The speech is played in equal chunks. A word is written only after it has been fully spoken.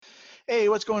Hey,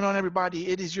 what's going on, everybody?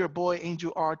 It is your boy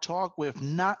Angel R Talk with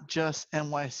Not Just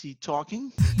NYC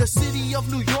Talking. The city of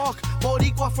New York,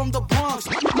 Boricua from the Bronx.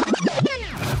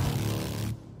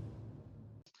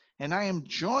 And I am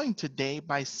joined today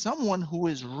by someone who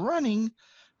is running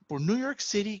for New York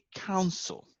City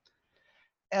Council.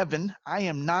 Evan, I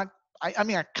am not, I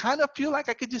mean, I kind of feel like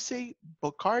I could just say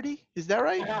Bocardi. Is that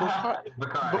right?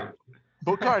 Bacardi.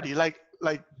 Bocardi, like,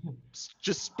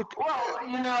 just. Well,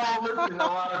 listen, a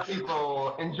lot of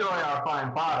people enjoy our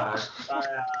fine products.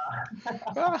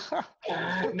 No.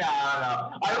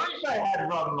 I wish I had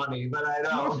rum money, but I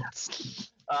don't.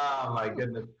 Oh, my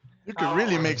goodness. You could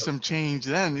really make some change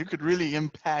then. You could really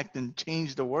impact and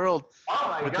change the world. Oh,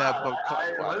 my with God.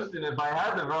 That Listen, if I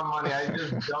had the rum money, I'd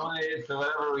just donate it to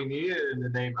whatever we needed in the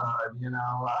neighborhood,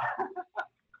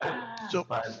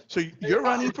 So you're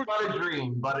running for. But a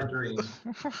dream.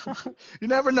 You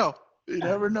never know.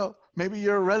 Maybe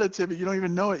you're a relative and you don't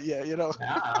even know it yet. Yeah, I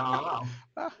don't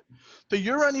know. So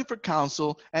you're running for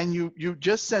council, and you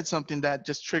just said something that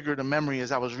just triggered a memory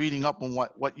as I was reading up on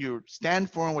what you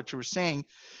stand for and what you were saying.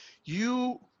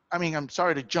 I'm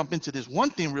sorry to jump into this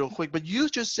one thing real quick, but you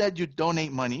just said you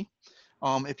donate money.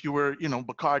 If you were,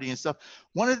 Bacardi and stuff.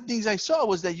 One of the things I saw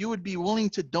was that you would be willing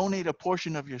to donate a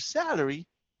portion of your salary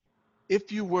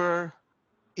if you were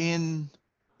in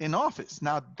office.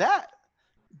 Now that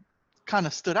kind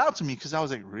of stood out to me because I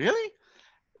was like, really?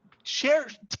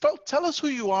 Tell us who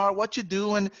you are, what you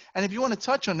do, and if you want to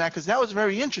touch on that, because that was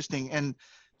very interesting and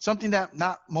something that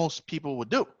not most people would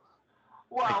do.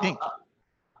 Well, I think.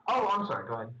 I'm sorry.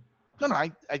 Go ahead. No,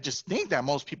 I just think that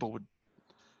most people would,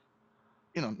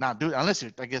 not do it unless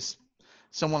I guess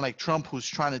someone like Trump who's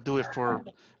trying to do it for,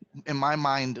 in my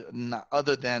mind, not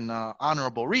other than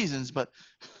honorable reasons, but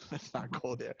let's not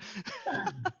go there.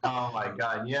 Oh my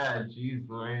God, yeah, geez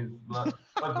Louise, let's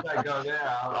not go there.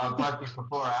 I'll talk to you for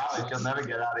 4 hours. You'll never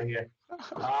get out of here.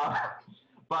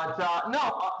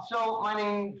 So my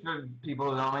name, for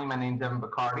people who know me, my name's Evan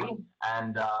Bacardi,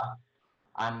 and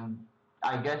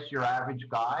I guess your average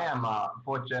guy. I'm a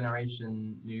fourth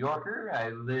generation New Yorker. I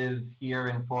live here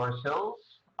in Forest Hills.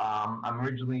 I'm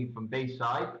originally from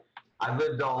Bayside. I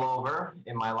lived all over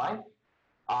in my life,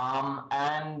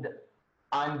 and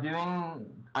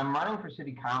I'm running for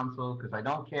city council because I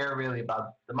don't care really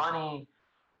about the money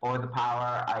or the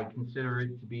power. I consider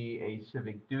it to be a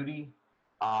civic duty.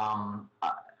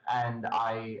 And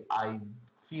I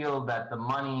feel that the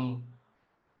money,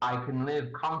 I can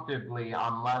live comfortably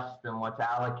on less than what's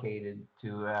allocated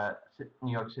to a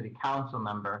New York City Council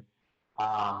member.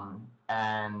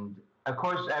 And of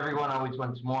course, everyone always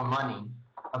wants more money,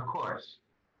 of course.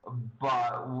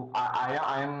 But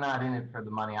I'm not in it for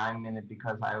the money. I'm in it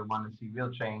because I want to see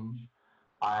real change.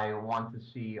 I want to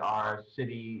see our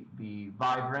city be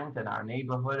vibrant and our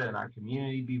neighborhood and our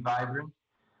community be vibrant.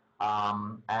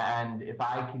 And if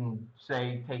I can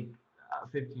say take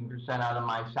 15% out of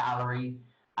my salary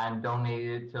and donate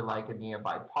it to like a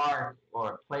nearby park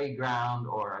or a playground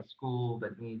or a school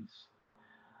that needs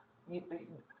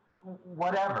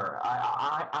whatever,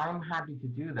 I'm happy to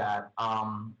do that.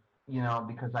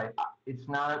 Because it's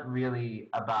not really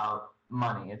about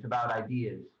money. It's about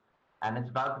ideas, and it's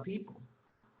about the people.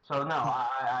 So no,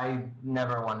 I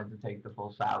never wanted to take the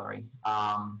full salary,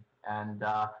 and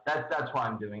that's why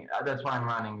I'm doing it. That's why I'm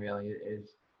running. Really,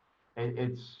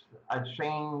 it's a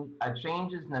change. A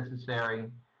change is necessary,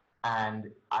 and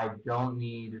I don't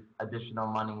need additional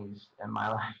monies in my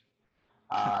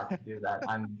life to do that.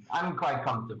 I'm quite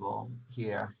comfortable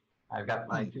here. I've got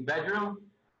my 2-bedroom,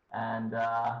 and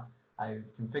I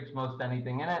can fix most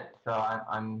anything in it, so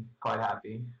I'm quite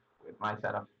happy with my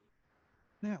setup.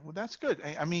 Yeah, well, that's good.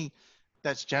 I mean,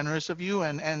 that's generous of you,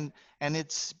 and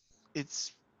it's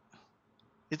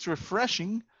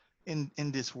refreshing in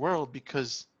this world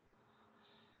because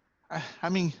I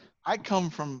mean, I come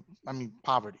from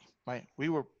poverty, right? We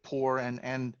were poor,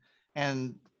 and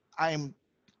I'm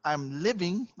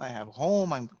living. I have a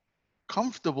home. I'm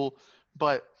comfortable,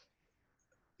 but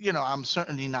I'm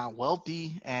certainly not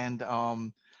wealthy, and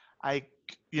I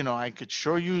I could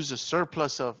sure use a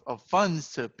surplus of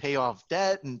funds to pay off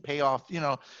debt and pay off,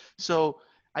 so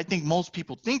I think most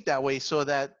people think that way, so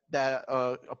that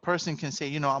a person can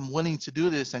say, I'm willing to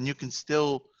do this, and you can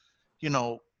still,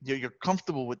 you're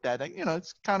comfortable with that.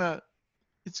 It's kind of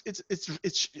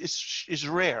it's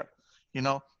rare,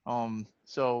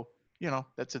 so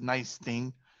that's a nice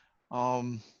thing.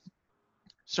 Um,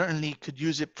 Certainly could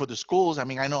use it for the schools. I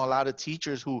mean, I know a lot of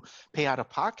teachers who pay out of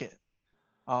pocket.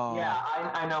 Yeah,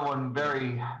 I know one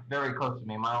very, very close to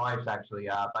me. My wife's actually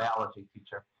a biology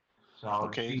teacher. So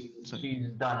Okay.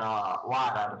 she's done a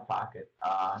lot out of pocket.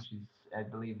 I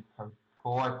believe her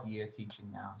fourth year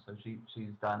teaching now, so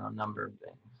she's done a number of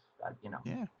things that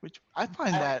Yeah, which I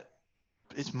find I, that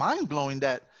it's mind blowing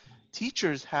that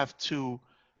teachers have to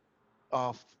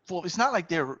it's not like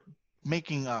they're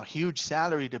making a huge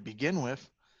salary to begin with,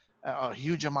 a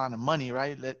huge amount of money,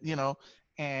 right?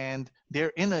 And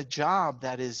they're in a job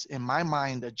that is, in my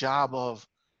mind, a job of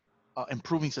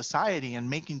improving society and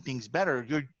making things better.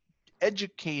 You're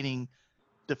educating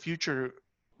the future,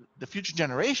 the future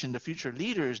generation, the future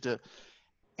leaders,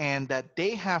 and that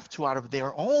they have to, out of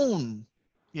their own,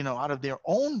 out of their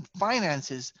own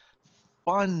finances,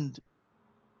 fund,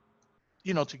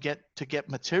 to get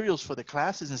materials for the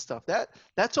classes and stuff.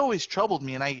 That's always troubled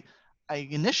me, and I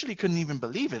initially couldn't even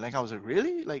believe it. Like, I was like,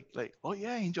 really? Like, oh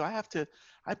yeah, Angel,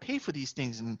 I pay for these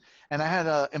things. And I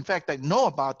had in fact, I know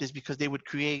about this because they would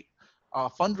create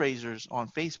fundraisers on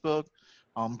Facebook,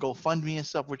 GoFundMe and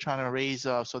stuff. We're trying to raise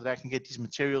so that I can get these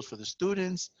materials for the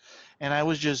students. And I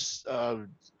was just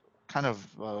kind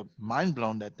of mind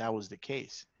blown that was the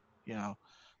case, you know.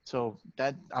 So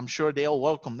that, I'm sure they'll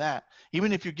welcome that.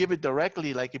 Even if you give it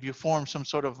directly, like if you form some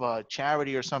sort of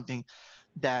charity or something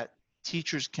that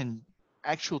teachers can,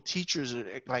 actual teachers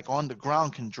like on the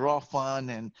ground can draw fund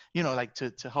and, like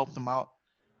to help them out,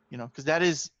 because that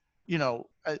is,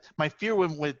 my fear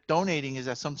with donating is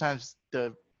that sometimes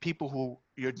the people who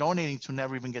you're donating to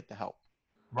never even get the help.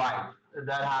 right,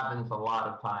 that happens a lot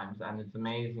of times, and it's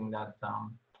amazing that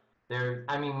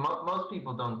I mean, most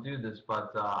people don't do this,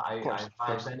 but Of I course, of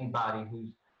advise course. anybody who's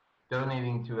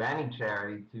donating to any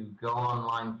charity to go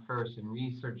online first and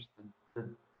research the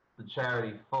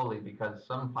charity fully, because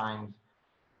sometimes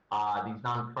these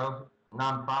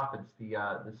nonprofits,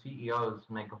 the CEOs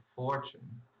make a fortune,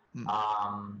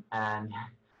 Hmm. and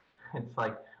it's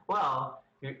like, well,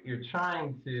 you're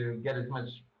trying to get as much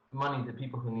money to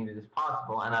people who need it as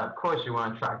possible, and of course you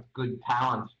want to attract good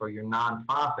talents for your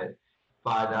nonprofit.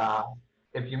 But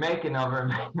if you're making over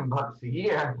 $1 million a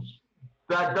year,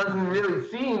 that doesn't really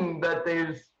seem that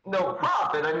there's no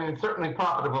profit. I mean, it's certainly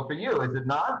profitable for you, is it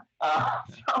not?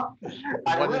 So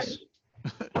I What wish. is,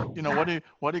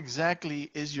 what exactly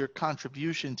is your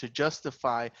contribution to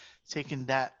justify taking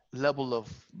that level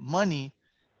of money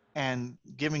and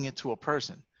giving it to a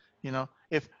person?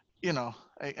 If,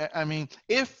 I mean,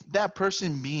 if that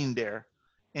person being there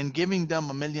and giving them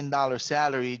 $1 million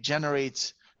salary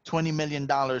generates $20 million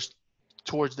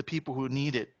towards the people who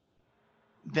need it,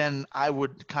 then I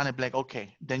would kind of be like,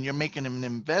 okay, then you're making an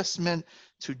investment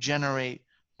to generate.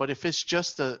 But if it's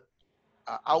just a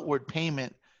outward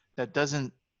payment that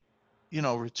doesn't,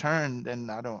 return, then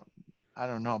I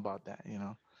don't know about that.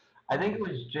 I think it Um,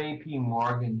 was J.P.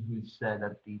 Morgan who said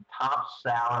that the top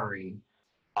salary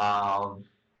of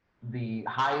the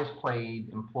highest paid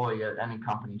employee at any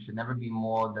company should never be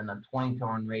more than a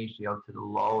 20-to-1 ratio to the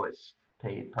lowest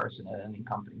paid person at any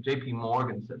company. J.P.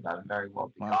 Morgan said that, very well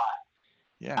be wow. God.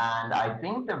 Yeah. And I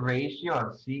think the ratio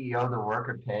of CEO to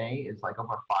worker pay is like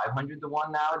over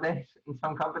 500-to-1 nowadays in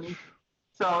some companies.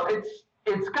 So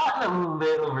it's gotten a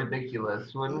little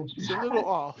ridiculous, wouldn't you? It's a little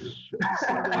off. Just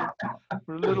a little,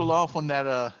 we're a little off on that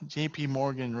JP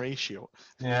Morgan ratio.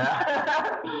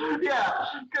 Yeah, yeah,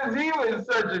 because he was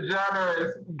such a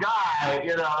generous guy,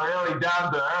 really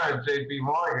down to earth, J.P.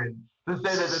 Morgan, to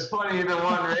say that the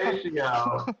 20-to-1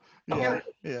 ratio. Yeah,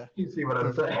 yeah. You see what I'm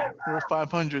If saying? we're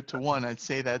 500-to-1, I'd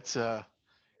say that's you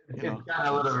It's know, gotten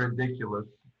a little that's ridiculous.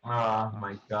 Oh uh,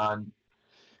 my God.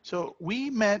 so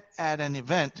we met at an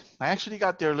event. I actually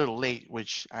got there a little late,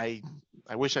 which I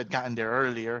wish I'd gotten there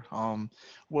earlier.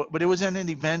 But it was at an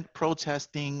event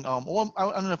protesting, or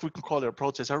I don't know if we can call it a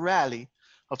protest, a rally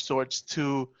of sorts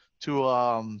to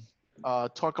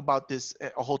talk about this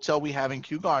a hotel we have in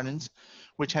Kew Gardens,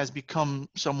 which has become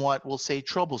somewhat, we'll say,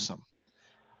 troublesome.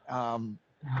 Um,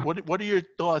 what are your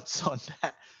thoughts on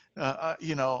that?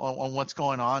 On what's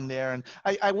going on there? And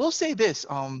I will say this.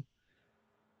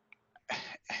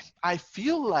 I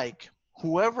feel like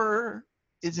whoever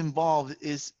is involved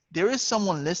is, there is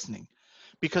someone listening,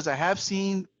 because I have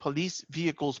seen police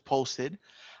vehicles posted.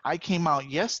 I came out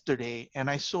yesterday and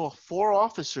I saw 4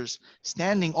 officers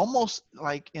standing almost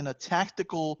like in a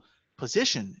tactical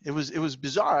position. It was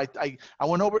bizarre. I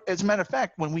went over, as a matter of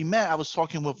fact, when we met, I was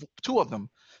talking with 2 of them.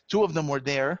 2 of them were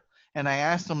there, and I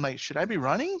asked them, like, should I be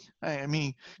running? I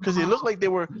mean, because they looked like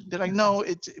they're like, no,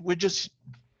 we're just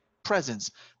presence,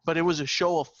 but it was a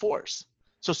show of force.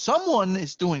 So someone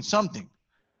is doing something.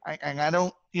 And I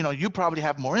don't, you probably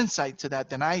have more insight to that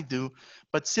than I do,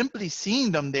 but simply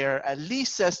seeing them there at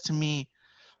least says to me,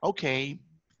 okay,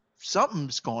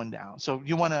 something's going down. So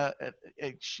you want to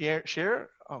share?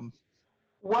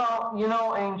 Well, you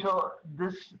know, Angel,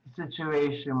 this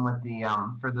situation with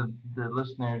for the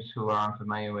listeners who are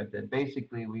unfamiliar with it,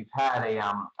 basically we've had a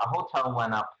hotel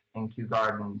went up in Kew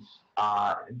Gardens.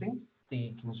 I think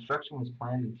the construction was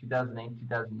planned in 2008,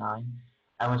 2009,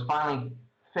 and was finally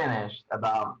finished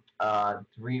about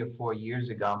 3 or 4 years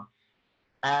ago.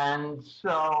 And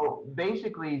so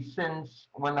basically, since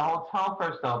when the hotel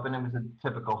first opened, it was a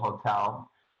typical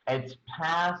hotel. It's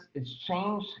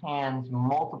changed hands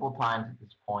multiple times at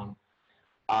this point.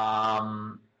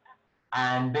 Um,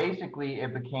 and basically,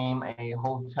 it became a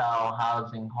hotel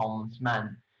housing homeless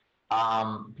men.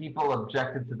 People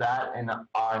objected to that in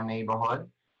our neighborhood,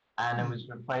 and it Hmm. was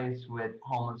replaced with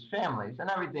homeless families, and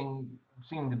everything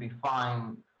seemed to be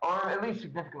fine, or at least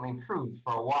significantly improved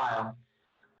for a while.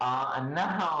 And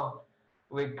now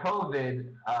with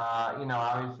COVID,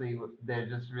 obviously they're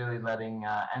just really letting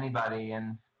anybody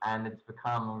in, and it's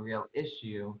become a real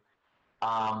issue.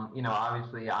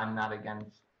 Obviously I'm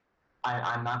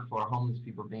not for homeless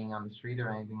people being on the street or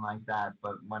anything like that,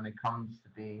 but when it comes to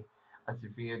be a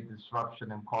severe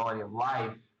disruption in quality of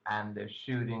life, and there's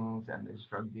shootings and there's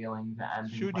drug dealings and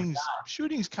things like that.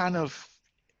 Shootings kind of,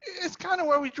 it's kind of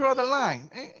where we draw the line.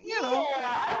 Yeah,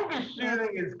 I think a Uh,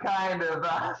 shooting is kind of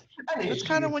an that's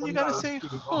kind of issue when for you got to most say,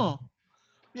 people. huh,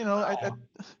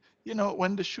 you know,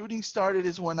 when the shooting started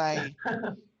is when I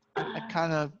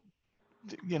kind of,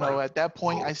 Like, at that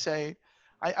point I oh, say,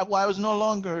 well, I was no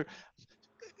longer,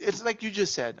 it's like you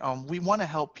just said, we want to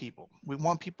help people. We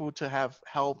want people to have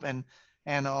help, and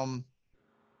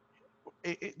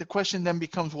the question then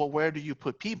becomes, well, where do you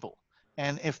put people?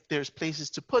 And if there's places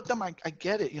to put them, I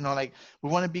get it. Like, we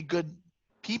want to be good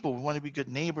people. We want to be good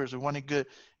neighbors. We want to be good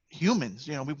humans.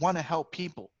 We want to help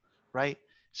people, right?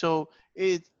 So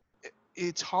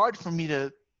it's hard for me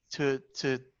to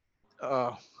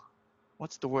uh,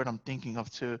 what's the word I'm thinking of,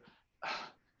 to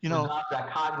you know resolve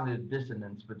that cognitive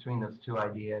dissonance between those two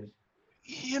ideas.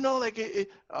 like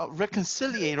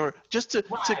reconciliate, or just to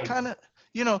Right. kind of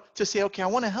to say, okay, I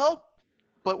want to help,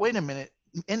 but wait a minute.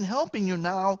 In helping you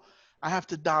now, I have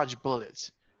to dodge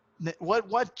bullets.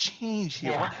 What changed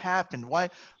here? What Yeah. happened?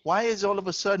 Why is all of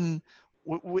a sudden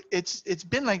it's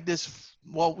been like this?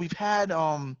 Well, we've had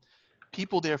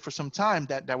people there for some time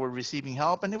that were receiving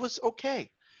help, and it was okay.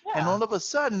 And Yeah. all of a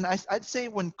sudden, I'd say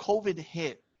when COVID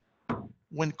hit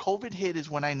is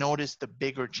when I noticed the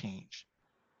bigger change.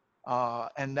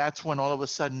 And that's when all of a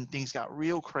sudden things got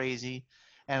real crazy,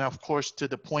 and of course to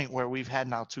the point where we've had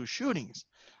now two shootings.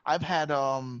 I've had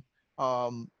um,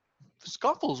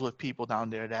 scuffles with people down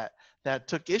there that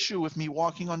took issue with me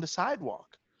walking on the sidewalk.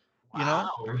 You know,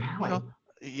 Wow. you Really? know,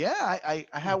 yeah.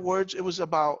 I had words. It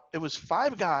was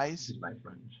five guys. Excuse my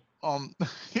French. Um,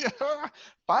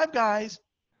 five guys,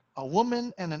 a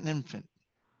woman, and an infant.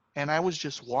 And I was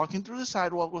just walking through the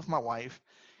sidewalk with my wife,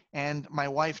 and my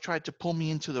wife tried to pull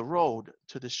me into the road,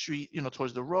 to the street,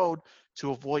 towards the road,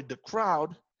 to avoid the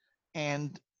crowd.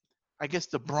 And I guess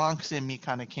the Bronx in me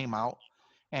kind of came out,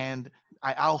 and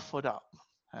I alphaed up.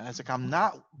 And I was like, I'm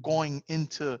not going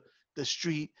into the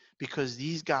street because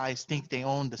these guys think they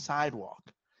own the sidewalk.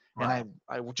 And Right.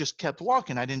 I just kept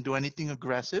walking. I didn't do anything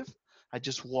aggressive. I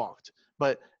just walked.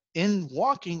 But in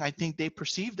walking, I think they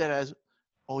perceived that as,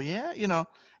 oh yeah,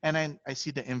 and then I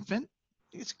see the infant.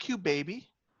 It's a cute baby.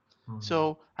 Mhm.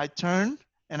 So I turn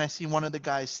and I see one of the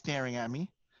guys staring at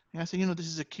me. And I say, this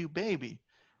is a cute baby.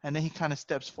 And then he kind of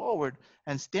steps forward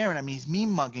and staring at me. He's me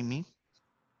mugging me.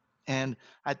 And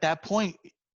at that point,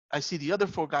 I see the other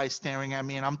four guys staring at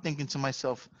me, and I'm thinking to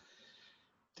myself,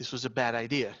 this was a bad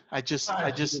idea. Right.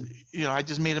 I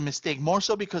just made a mistake. More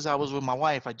so because I was with my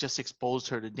wife. I just exposed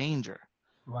her to danger.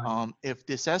 Right. If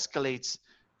this escalates,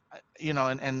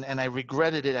 and I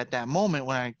regretted it at that moment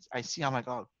when I see, I'm like,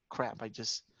 oh crap,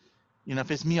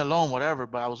 if it's me alone, whatever.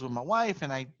 But I was with my wife,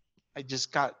 and I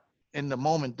just got in the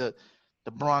moment the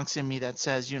Bronx in me that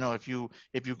says, if you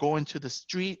go into the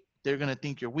street, they're gonna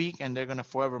think you're weak, and they're gonna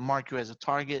forever mark you as a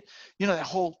target. That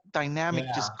whole dynamic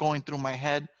Yeah. just going through my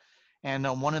head. And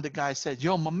one of the guys said,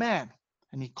 "Yo, my man,"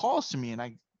 and he calls to me,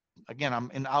 and again, I'm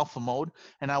in alpha mode,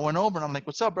 and I went over and I'm like,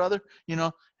 "What's up, brother?"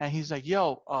 And he's like,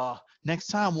 "Yo, next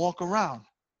time walk around."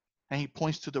 And he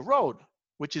points to the road,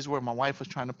 which is where my wife was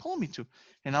trying to pull me to.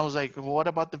 And I was like, well, what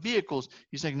about the vehicles?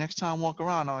 He's like, next time walk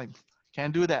around. I'm like,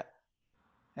 can't do that.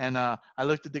 And I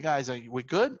looked at the guys like, we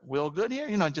good? We all good here?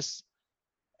 Just,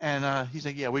 and he's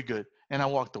like, yeah, we're good. And I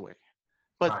walked away.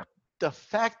 But Right. the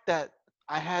fact that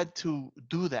I had to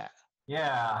do that,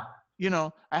 Yeah.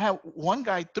 I had one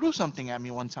guy threw something at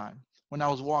me one time when I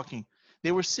was walking.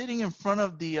 They were sitting in front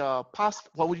of the pasta,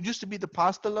 what would used to be the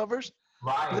pasta lovers. It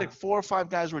was Right. like four or five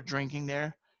guys were drinking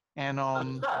there, and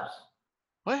The steps.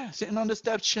 Oh yeah, sitting on the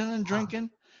steps, chilling, drinking,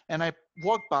 and I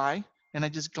walked by and I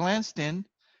just glanced in,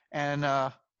 and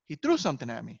he threw something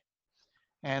at me.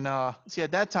 And see,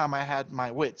 at that time I had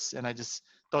my wits, and I just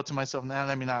thought to myself, "Nah,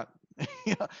 let me not."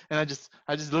 And I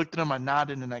just looked at him, I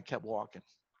nodded, and I kept walking.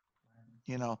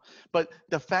 You know, but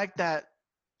the fact that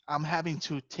I'm having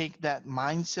to take that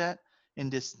mindset in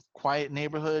this quiet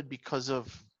neighborhood because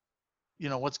of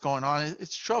what's going on,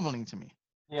 it's troubling to me.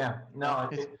 Yeah, no,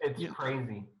 it's You,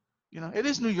 crazy. it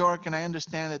is New York, and I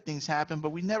understand that things happen,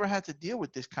 but we never had to deal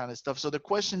with this kind of stuff. So the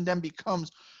question then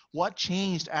becomes, what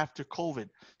changed after COVID?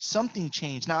 Something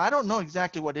changed. Now I don't know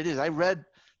exactly what it is. I read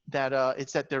that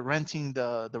it's that they're renting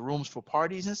the rooms for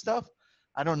parties and stuff.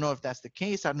 I don't know if that's the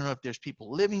case. I don't know if there's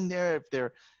people living there,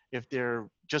 if they're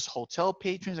just hotel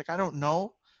patrons. Like I don't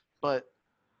know, but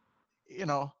you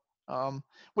know, um,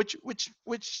 which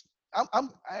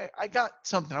I got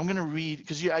something. I'm gonna read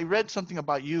because I read something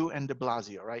about you and De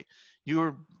Blasio, right? You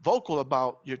were vocal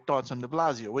about your thoughts on De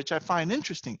Blasio, which I find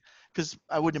interesting because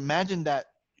I would imagine that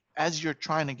as you're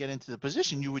trying to get into the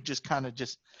position, you would just kind of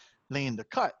just lay in the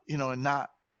cut, and not,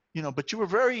 but you were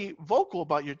very vocal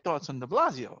about your thoughts on De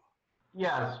Blasio.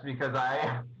 Yes, because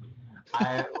I,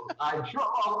 I'm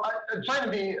trying to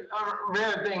be a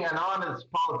rare thing, an honest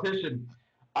politician.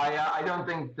 I don't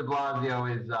think De Blasio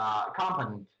is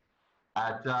competent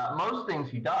at most things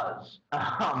he does.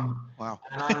 Wow.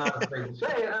 And I'm not afraid to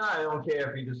say it, and I don't care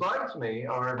if he dislikes me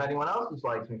or if anyone else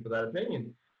dislikes me for that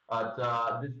opinion. But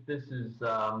this is,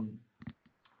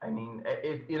 I mean,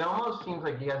 it almost seems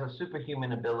like he has a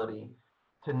superhuman ability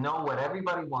to know what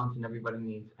everybody wants and everybody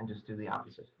needs and just do the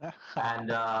opposite.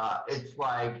 And it's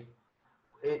like,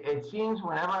 it seems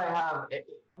whenever I have,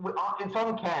 it's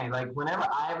uncanny. Like whenever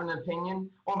I have an opinion,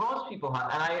 or most people have,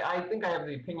 and I think I have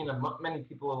the opinion of many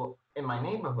people in my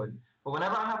neighborhood, but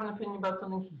whenever I have an opinion about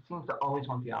something, he seems to always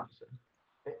want the opposite.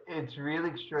 It's really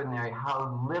extraordinary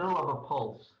how little of a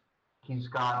pulse he's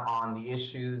got on the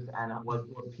issues and what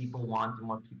people want and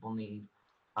what people need.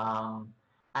 Um,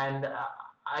 and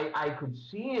I could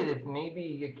see it if maybe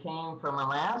you came from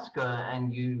Alaska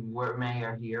and you were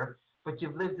mayor here, but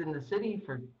you've lived in the city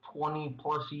for 20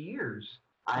 plus years.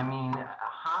 I mean,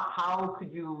 how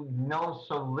could you know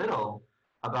so little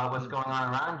about what's going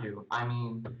on around you? I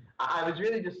mean, I was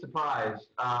really just surprised.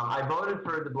 I voted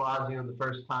for de Blasio the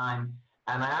first time,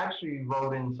 and I actually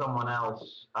wrote in someone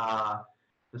else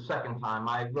the second time.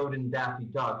 I wrote in Daffy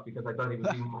Duck because I thought he would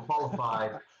be more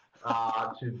qualified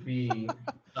to be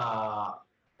uh,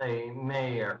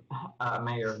 mayor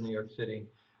of New York City.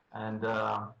 And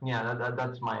yeah,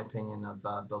 that's my opinion of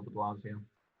Bill de Blasio.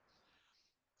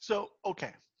 So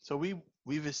okay, so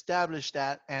we've established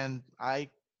that, and I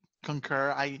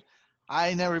concur.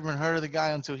 I never even heard of the guy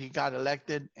until he got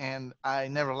elected, and I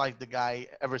never liked the guy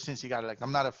ever since he got elected.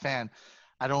 I'm not a fan.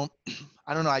 I don't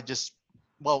I don't know.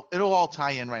 Well, it'll all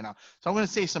tie in right now. So I'm gonna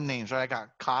say some names, right? I got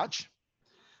Koch,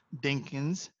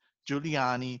 Dinkins,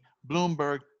 Giuliani,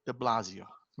 Bloomberg, De Blasio,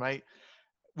 right?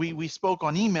 We spoke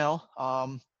on email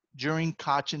during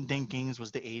Koch and Dinkins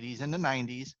was the 80s and the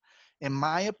 90s. In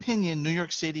my opinion, New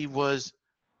York City was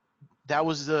that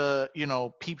was the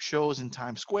peep shows in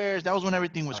Times Squares. That was when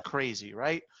everything was Right. crazy,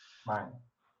 right? Right.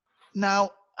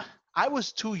 Now, I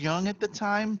was too young at the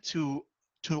time to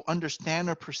understand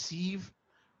or perceive,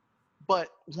 but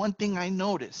one thing I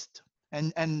noticed,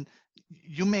 and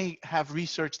you may have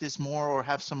researched this more or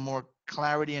have some more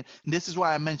clarity, and this is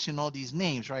why I mentioned all these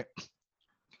names, right?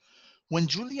 When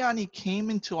Giuliani came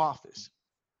into office,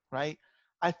 right?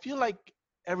 I feel like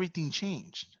everything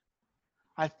changed.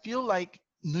 I feel like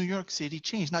New York City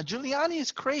changed. Now Giuliani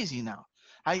is crazy now.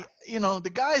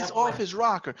 The guy's off Definitely. his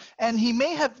rocker, and he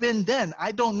may have been then.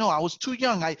 I don't know. I was too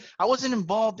young. I wasn't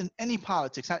involved in any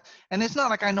politics, and it's not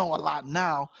like I know a lot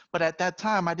now. But at that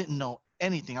time, I didn't know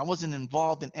anything. I wasn't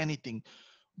involved in anything.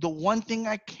 The one thing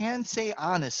I can say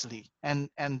honestly, and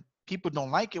people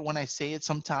don't like it when I say it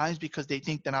sometimes because they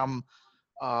think that I'm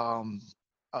um,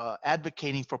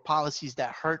 advocating for policies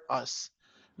that hurt us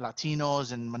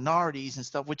Latinos and minorities and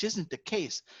stuff, which isn't the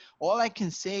case. All I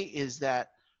can say is that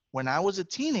when I was a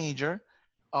teenager,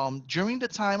 during the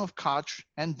time of Koch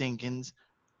and Dinkins,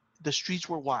 the streets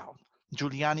were wild.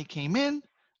 Giuliani came in.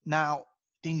 Now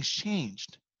things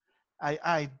changed. I,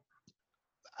 I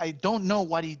I don't know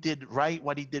what he did right,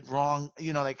 what he did wrong.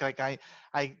 I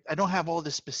don't have all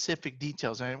the specific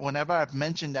details. And whenever I've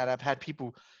mentioned that, I've had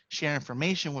people share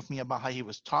information with me about how he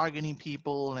was targeting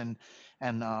people and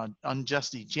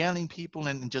unjustly jailing people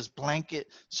and just blanket.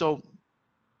 So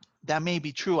that may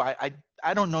be true.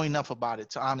 I don't know enough about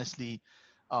it to honestly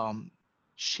um,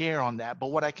 share on that. But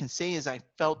what I can say is I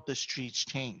felt the streets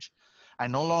change. I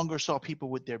no longer saw people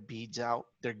with their beads out,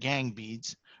 their gang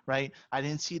beads, right? I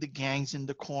didn't see the gangs in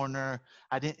the corner.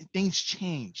 Things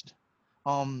changed.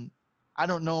 Um, I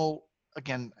don't know.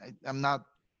 Again, I'm not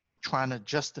trying to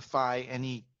justify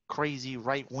any crazy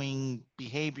right wing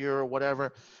behavior or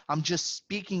whatever. I'm just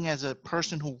speaking as a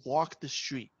person who walked the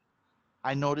street.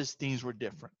 I noticed things were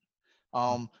different.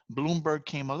 Bloomberg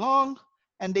came along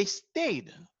and they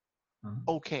stayed Mhm.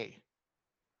 okay.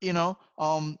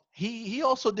 He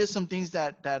also did some things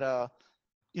that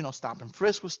stop and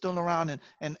frisk was still around,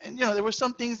 and there were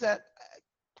some things that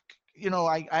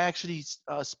I actually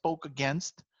spoke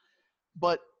against,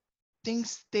 but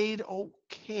things stayed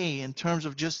okay in terms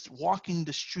of just walking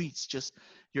the streets, just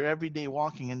your everyday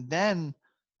walking. And then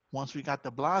once we got de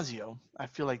Blasio, I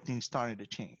feel like things started to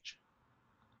change.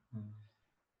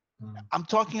 Mhm. I'm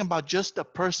talking about just a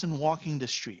person walking the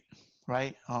street,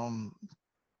 right?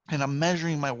 And I'm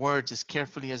measuring my words as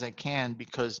carefully as I can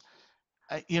because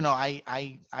I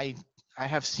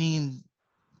have seen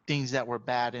things that were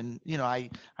bad, and I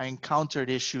encountered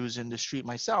issues in the street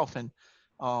myself, and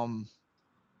um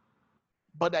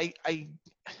but I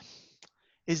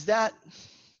is that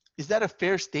a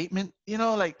fair statement?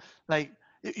 Like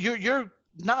you're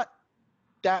not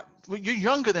that well, you're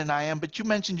younger than I am, but you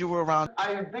mentioned you were around.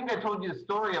 I think I told you the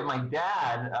story of my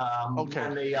dad Okay.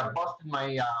 when they busted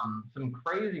my some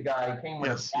crazy guy came with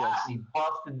a Yes, bat yes. and he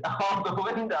busted all the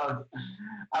windows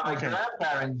at my Okay.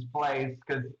 grandparents' place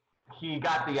because he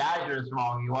got the address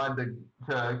wrong. He wanted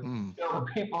to Hmm. kill the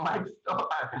people next door,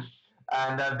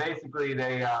 and basically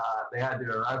they had to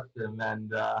arrest him, and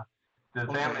the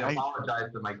Okay. family I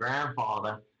apologized to my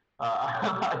grandfather.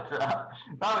 That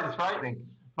was frightening.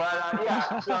 But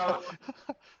yeah, so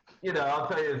I'll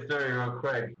tell you a story real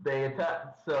quick.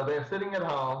 So they're sitting at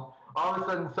home. All of a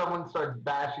sudden, someone starts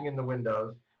bashing in the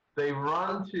windows. They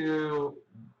run to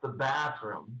the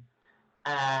bathroom,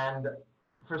 and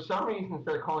for some reason,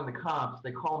 instead of calling the cops,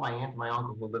 they call my aunt and my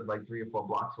uncle who live like 3 or 4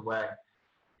 blocks away.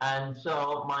 And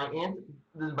so my aunt,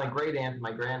 this is my great aunt,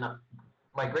 my great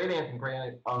aunt and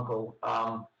grand uncle.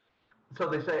 So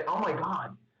they say, "Oh my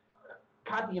God,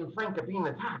 Kathy and Frank are being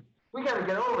attacked. We got to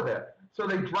get over there." So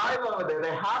they drive over there.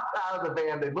 They hop out of the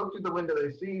van. They look through the window.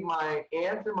 They see my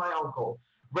aunt and my uncle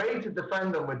ready to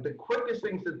defend them with the quickest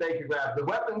things that they could grab. The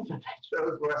weapons that they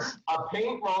chose were a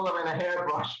paint roller and a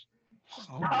hairbrush.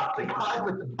 Oh my Stop the goodness. guy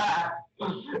with the bat.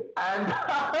 And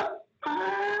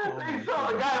Oh they my saw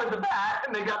the goodness. guy with the bat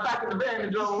and they got back in the van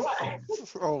and drove away.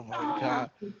 Oh my God.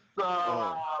 So,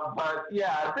 Oh. but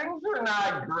yeah, things were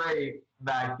not great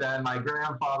back then. My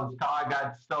grandfather's car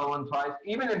got stolen twice.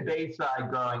 Even in Bayside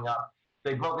growing up,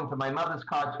 they broke into my mother's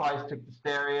car twice, took the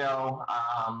stereo.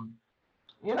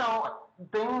 You know,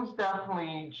 things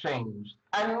definitely changed.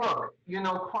 And look,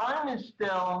 crime is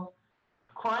still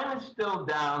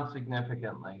down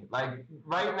significantly. Like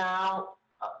right now,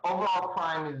 overall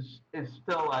crime is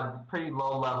still at pretty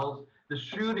low levels. The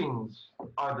shootings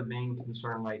are the main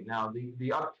concern right now. The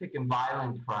uptick in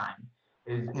violent crime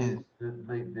is Mm.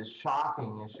 the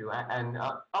shocking issue and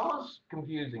almost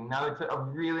confusing. Now it's a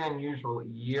really unusual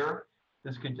year.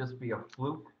 This could just be a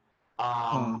fluke.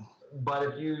 Mm. But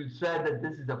if you said that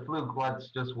this is a fluke, let's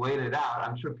just wait it out.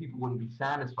 I'm sure people wouldn't be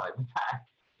satisfied with that.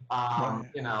 Right.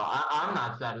 I'm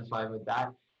not satisfied with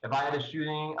that. If I had a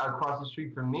shooting across the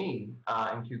street from me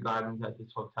in Kew Gardens at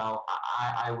this hotel,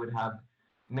 I would have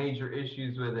major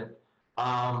issues with it.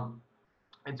 Um,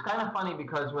 it's kind of funny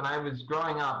because when I was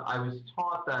growing up, I was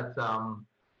taught that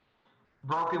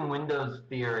broken windows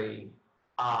theory.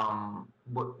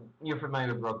 You're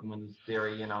familiar with broken windows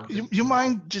theory, You just you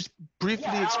mind just yeah, briefly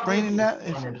I'll explaining briefly that?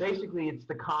 explain it. Basically, it's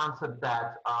the concept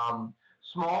that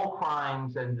small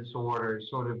crimes and disorders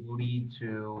sort of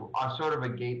are sort of a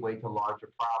gateway to larger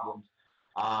problems.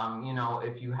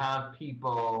 If you have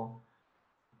people,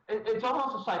 it's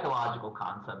almost a psychological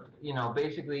concept.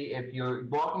 Basically, if you're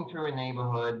walking through a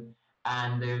neighborhood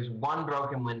and there's one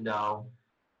broken window,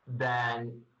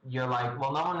 then you're like,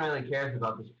 well, no one really cares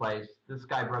about this place. This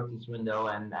guy broke this window,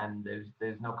 and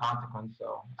there's no consequence.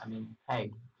 So, I mean, hey,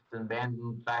 it's an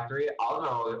abandoned factory. I'll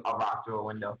throw a rock through a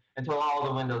window until all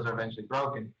the windows are eventually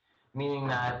broken. Meaning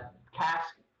that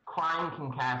crime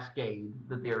can cascade.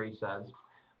 The theory says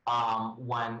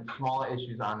when smaller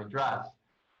issues aren't addressed.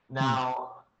 Hmm.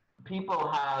 Now,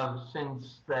 people have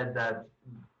since said that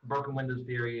broken windows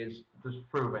theory is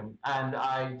disproven, and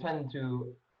I tend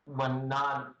to, when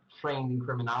not trained in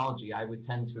criminology, I would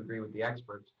tend to agree with the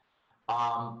experts.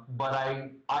 But I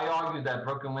argue that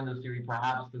broken windows theory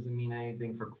perhaps doesn't mean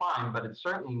anything for crime, but it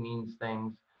certainly means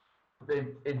things.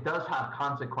 It does have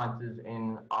consequences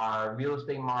in our real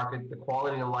estate market, the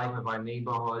quality of life of our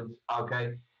neighborhoods.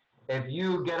 Okay, If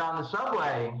you get on the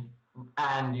subway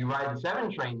and you ride the 7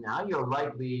 train now, you'll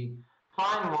likely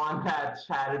find one that's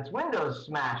had its windows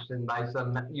smashed in by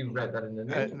some. You read that in the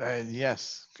news.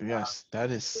 Yes, yes, that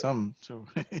is some. So,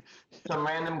 Some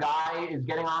random guy is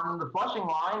getting on the Flushing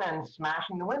line and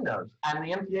smashing the windows, and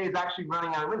the MTA is actually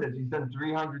running out of windows. He's done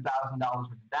 $300,000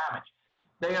 worth of damage.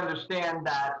 They understand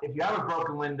that if you have a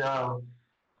broken window,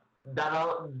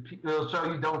 it'll show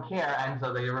you don't care, and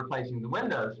so they're replacing the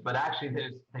windows. But actually,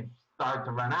 they've started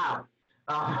to run out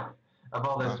of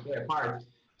all their spare parts.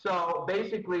 So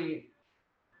basically,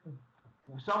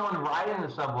 someone riding the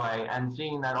subway and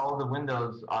seeing that all the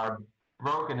windows are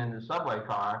broken in the subway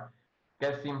car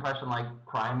gets the impression like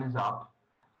crime is up.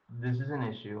 This is an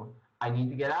issue. I need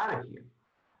to get out of here.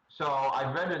 So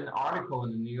I read an article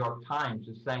in the New York Times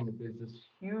just saying that there's this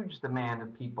huge demand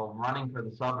of people running for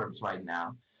the suburbs right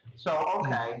now. So,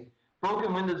 okay,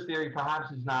 broken windows theory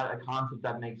perhaps is not a concept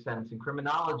that makes sense in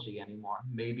criminology anymore.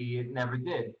 Maybe it never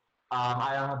did.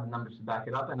 I don't have the numbers to back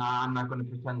it up, and I'm not going to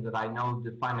pretend that I know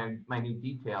the fine minute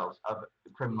details of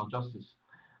criminal justice.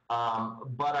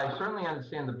 But I certainly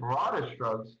understand the broader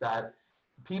strokes that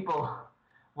people,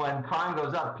 when crime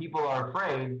goes up, people are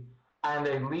afraid and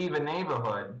they leave a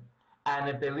neighborhood. And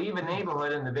if they leave a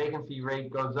neighborhood and the vacancy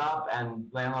rate goes up and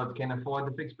landlords can't afford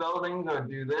to fix buildings or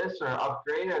do this or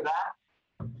upgrade or that,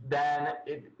 then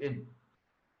it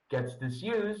gets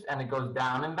disused and it goes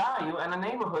down in value and the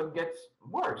neighborhood gets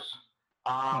worse.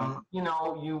 You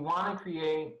know, you want to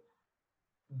create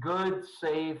good,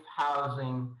 safe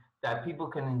housing that people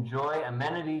can enjoy,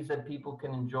 amenities that people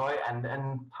can enjoy, and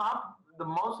the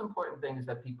most important thing is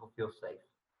that people feel safe.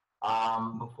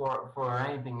 For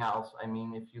anything else, I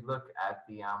mean, if you look at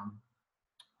the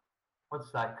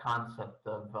what's that concept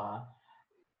of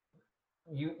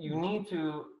you need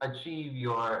to achieve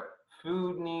your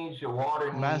food needs, your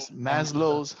water needs.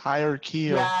 Maslow's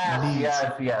hierarchy of needs.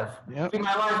 Yes. Yep. See,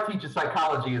 my wife teaches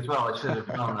psychology as well. I should have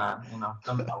known that. You know,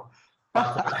 don't tell her.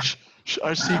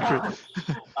 Our secret.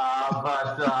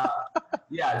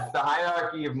 Yes, the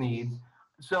hierarchy of needs.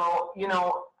 So, you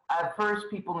know, at first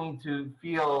people need to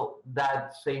feel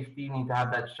that safety, need to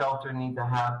have that shelter, need to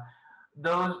have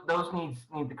those needs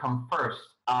need to come first.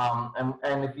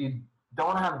 And if you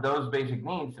don't have those basic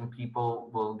needs, then people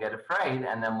will get afraid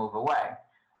and then move away.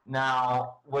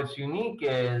 Now, what's unique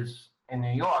is in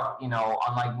New York, you know,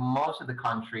 unlike most of the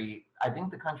country, I think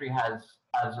the country has,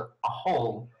 as a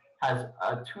whole, has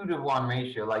a 2-to-1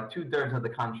 ratio. Like 2/3 of the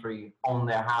country own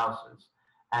their houses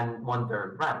and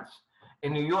 1/3 rents.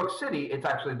 In New York City, it's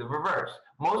actually the reverse.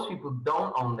 Most people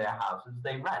don't own their houses,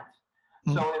 they rent.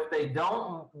 So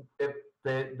if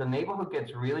the neighborhood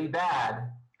gets really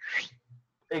bad,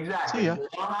 exactly, they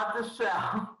don't have to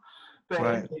sell.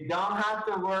 They don't have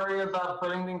to worry about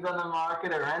putting things on the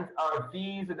market or rent or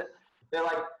fees. They're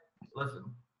like, listen,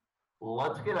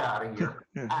 let's get out of here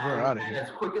and as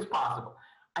quick as possible.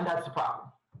 And that's the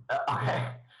problem,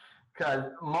 okay?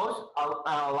 Because a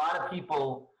lot of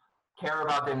people care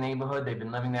about their neighborhood. They've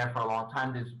been living there for a long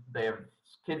time. Their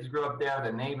kids grew up there.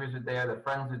 Their neighbors are there. Their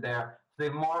friends are there. So they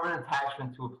have more of an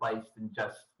attachment to a place than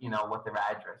just, you know, what their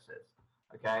address is,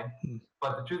 okay?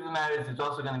 But the truth of the matter is, there's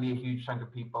also going to be a huge chunk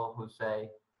of people who say,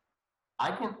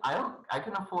 I can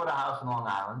afford a house in Long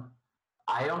Island.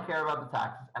 I don't care about the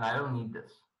taxes, and I don't need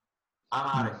this. I'm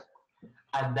out of here.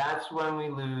 And that's when we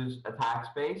lose a tax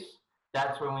base.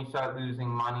 That's when we start losing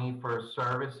money for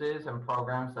services and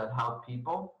programs that help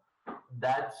people.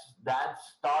 That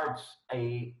starts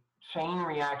a chain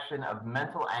reaction of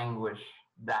mental anguish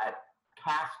that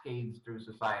cascades through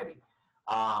society.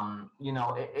 You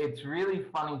know, it's really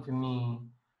funny to me,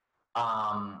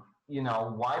 you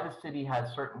know, why the city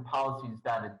has certain policies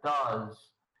that it does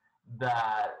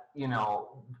that, you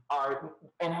know, are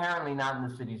inherently not in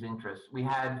the city's interest. We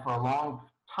had for a long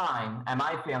time, and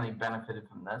my family benefited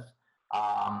from this.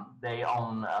 They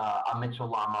own a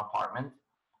Mitchell-Lama apartment.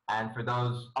 And for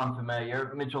those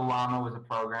unfamiliar, Mitchell-Lama was a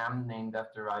program named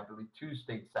after, I believe, 2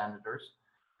 state senators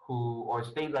or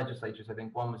state legislatures. I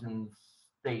think one was in the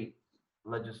state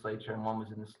legislature and one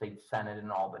was in the state senate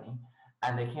in Albany.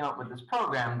 And they came up with this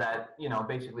program that, you know,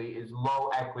 basically is low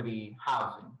equity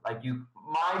housing. Like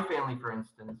my family, for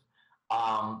instance,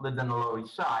 lived on the Lower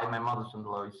East Side. My mother's from the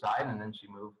Lower East Side, and then she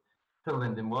moved to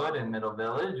Lindenwood and Middle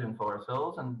Village and Forest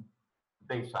Hills and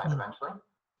Bayside eventually.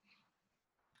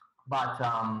 But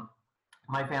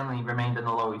my family remained on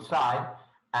the Lower East Side,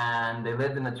 and they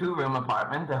lived in a 2-room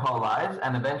apartment their whole lives,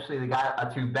 and eventually they got a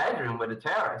 2-bedroom with a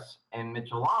terrace in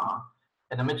Mitchell-Lama,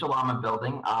 in the Mitchell-Lama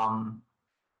building.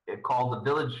 It's called the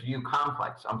Village View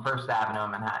Complex on First Avenue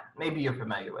in Manhattan. Maybe you're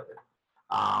familiar with it.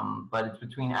 But it's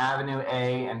between Avenue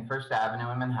A and First Avenue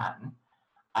in Manhattan.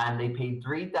 and they paid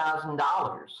 $3,000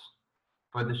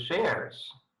 for the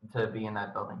shares to be in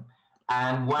that building.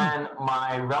 And when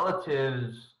my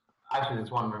relatives, actually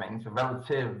there's one remaining, so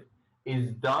relative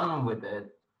is done with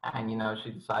it, and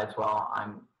she decides, well,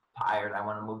 I'm tired, I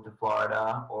want to move to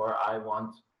Florida, or I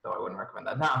want, though I wouldn't recommend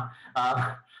that now,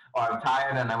 or I'm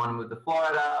tired and I want to move to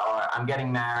Florida, or I'm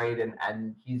getting married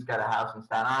and he's got a house in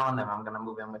Staten Island and I'm going to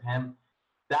move in with him.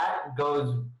 That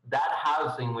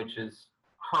housing, which is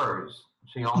hers,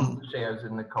 she owns the shares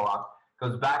in the co-op,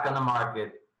 goes back on the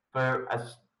market for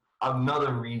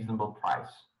another reasonable price.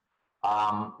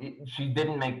 She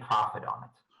didn't make profit on it.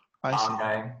 I see.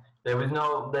 Okay. There's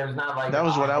not like That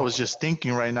was what I was just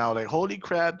thinking right now. Like, holy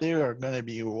crap, they are going to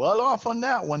be well off on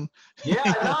that one. Yeah,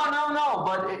 no.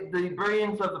 But the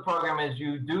brilliance of the program is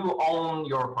you do own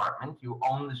your apartment, you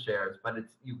own the shares, but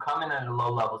you come in at a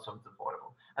low level, so it's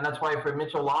affordable. And that's why for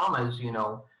Mitchell Llamas,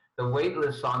 the wait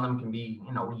lists on them can be,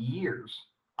 years.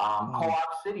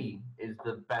 Co-op City is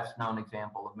the best known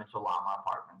example of Mitchell Llama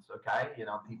apartments. Okay,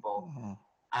 people.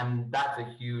 And that's a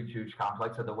huge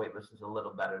complex, so the wait list is a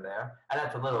little better there. And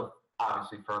that's a little,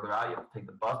 obviously, further out. You have to take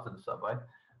the bus to the subway.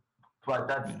 But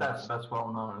that's the best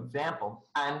well-known example.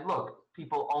 And look,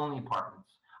 people own the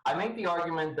apartments. I make the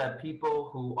argument that people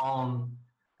who own,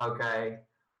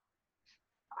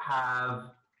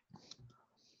 have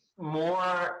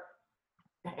more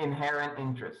inherent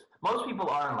interest. Most people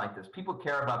aren't like this. People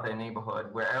care about their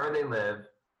neighborhood, wherever they live,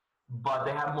 but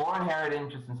they have more inherent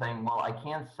interest in saying, well, I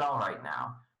can't sell right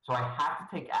now, so I have to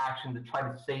take action to try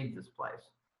to save this place.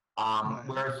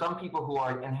 Whereas some people who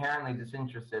are inherently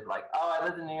disinterested, like, oh, I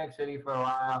lived in New York City for a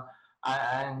while,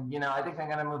 and I think I'm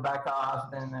going to move back to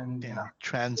Austin, and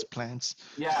transplants.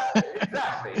 Yeah,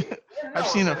 exactly. I've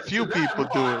seen a few people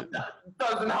do it.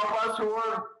 Doesn't help us who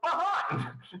are behind,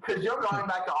 because you're going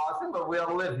back to Austin, but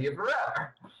we'll live here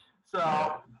forever.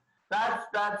 So that's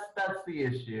the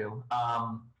issue.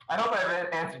 I hope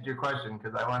I've answered your question,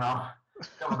 because I went off a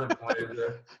couple different ways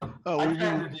there. I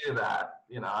tend to do that.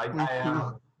 I have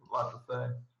a lot to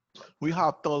say. We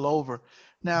hopped all over.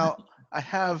 Now I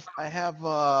have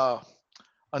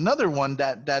another one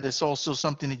that is also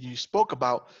something that you spoke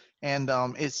about, and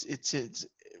it's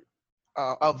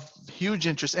of huge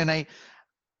interest. And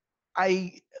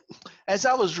I as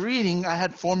I was reading, I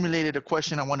had formulated a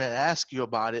question I wanted to ask you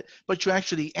about it, but you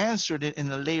actually answered it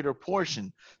in a later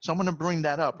portion. So I'm going to bring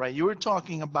that up, right? You were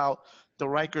talking about the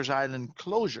Rikers Island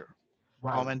closure,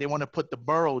 Right. and they want to put the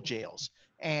borough jails.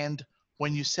 And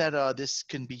when you said this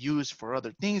can be used for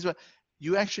other things, but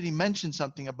you actually mentioned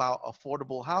something about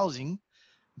affordable housing,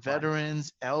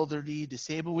 veterans, elderly,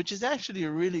 disabled, which is actually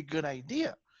a really good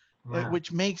idea,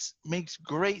 which makes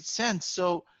great sense.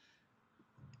 So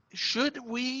should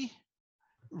we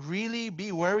really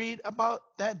be worried about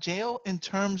that jail in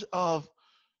terms of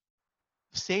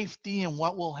safety and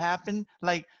what will happen?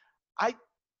 Like,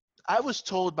 I was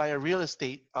told by a real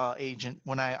estate agent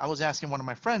when I was asking one of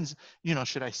my friends,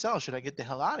 should I sell? Should I get the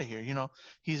hell out of here?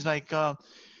 He's like,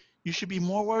 you should be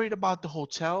more worried about the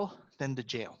hotel than the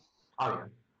jail. Oh,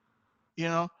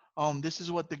 yeah. This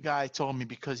is what the guy told me,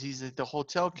 because the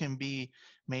hotel can be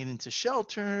made into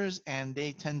shelters and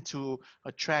they tend to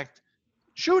attract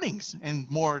shootings and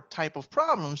more type of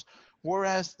problems,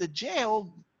 whereas the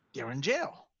jail, they're in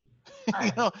jail.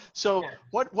 So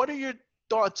what are your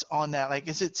thoughts on that? Like,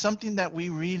 is it something that we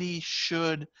really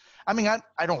should? I mean,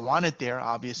 I don't want it there,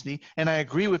 obviously, and I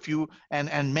agree with you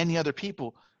and many other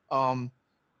people.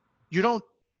 You don't,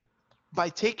 by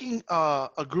taking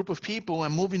a group of people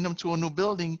and moving them to a new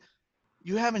building,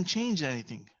 you haven't changed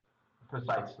anything.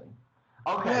 Precisely.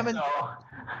 Okay, so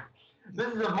this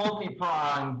is a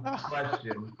multi-pronged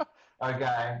question.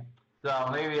 Okay, so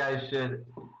maybe I should.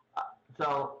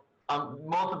 So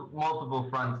multiple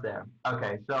fronts there.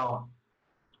 Okay, so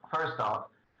first off,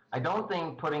 I don't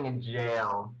think putting a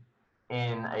jail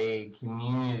in a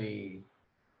community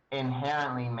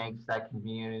inherently makes that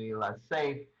community less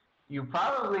safe. You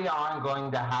probably aren't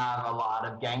going to have a lot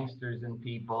of gangsters and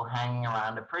people hanging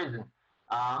around a prison.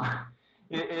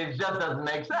 It just doesn't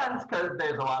make sense, because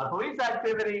there's a lot of police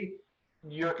activity.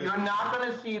 You're not going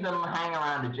to see them hang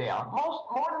around a jail.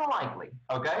 More than likely,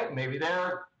 okay? Maybe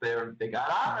they got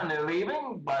out and they're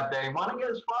leaving, but they want to get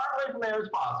as far away from there as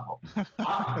possible.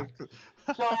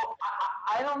 So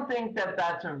I don't think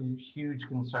that's a huge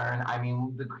concern. I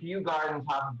mean, the Kew Gardens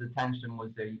House of Detention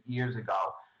was there years ago.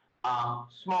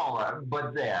 Smaller,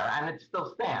 but there, and it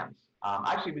still stands.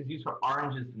 Actually, it was used for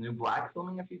Orange Is the New Black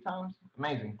filming a few times.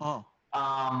 Amazing. Oh.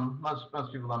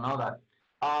 Most people don't know that.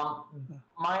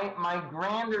 My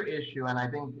grander issue, and I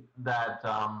think that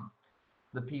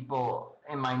the people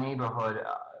in my neighborhood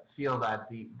feel that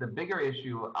the bigger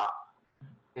issue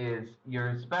is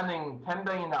you're spending $10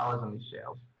 billion on these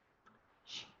jails.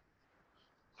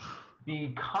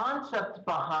 The concept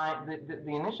behind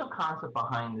the initial concept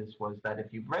behind this was that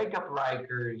if you break up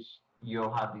Rikers,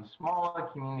 you'll have these smaller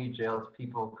community jails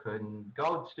people couldn't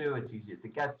go to. It's easier to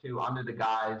get to under the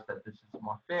guise that this is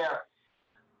more fair.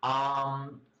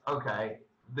 Okay.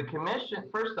 The commission,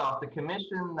 first off, the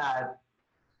commission that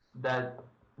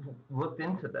looked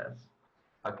into this,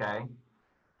 okay,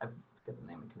 I forget the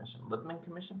name of the commission, Lippman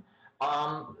Commission.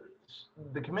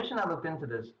 The commission that looked into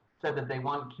this said that they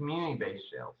want community-based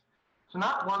jails. So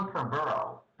not one per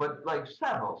borough, but like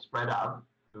several spread out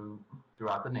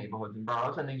throughout the neighborhoods and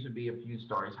boroughs, and these would be a few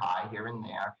stories high here and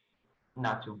there,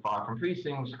 not too far from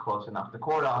precincts, close enough to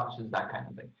court offices, that kind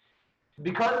of thing.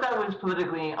 Because that was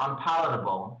politically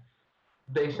unpalatable,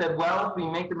 they said, well, if we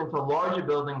make them into larger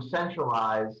buildings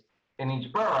centralized in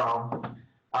each borough,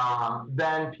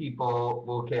 then people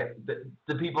will care.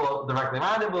 The people directly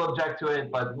around it will object to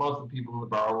it, but most of the people in the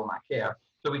borough will not care,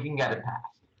 so we can get it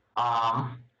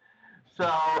passed.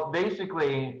 So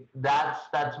basically,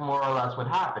 that's more or less what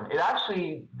happened. It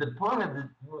actually, the point of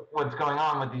what's going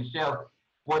on with these jails,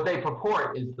 what they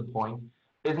purport is the point,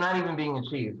 is not even being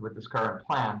achieved with this current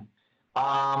plan.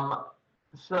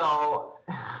 So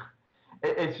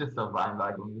it's just so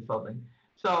mind-boggling, this whole thing.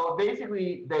 So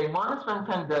basically, they want to spend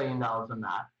 $10 billion on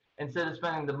that instead of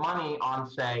spending the money on,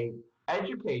 say,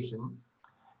 education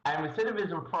and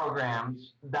recidivism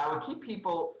programs that would keep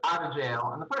people out of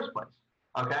jail in the first place,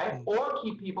 okay? Or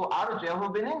keep people out of jail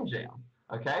who've been in jail,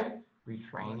 okay?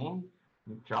 Retraining,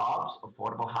 new jobs,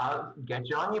 affordable housing, get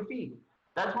you on your feet.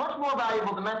 That's much more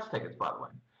valuable than Mets tickets, by the way.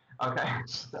 Okay,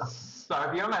 so, sorry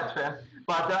if you're a Mets fan,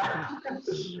 but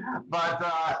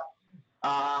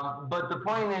the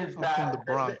point is that I'm from the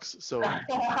Bronx, so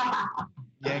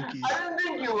Yankees. I didn't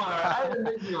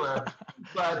think you were.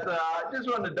 But just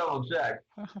wanted to double check.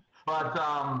 But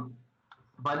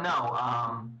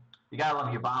no, you gotta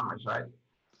love your Bombers, right?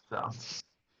 So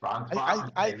Bronx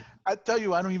Bombers. I tell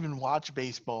you, I don't even watch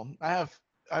baseball. I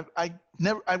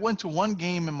went to one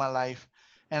game in my life,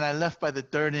 and I left by the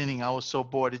third inning. I was so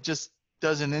bored. It just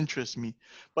doesn't interest me.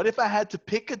 But if I had to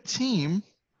pick a team,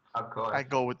 of course, I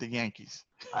go with the Yankees.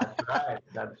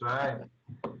 That's right.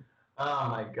 Oh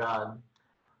my God.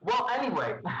 Well,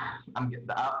 anyway, I'm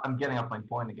getting off my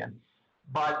point again.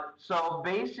 But so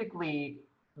basically,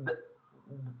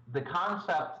 the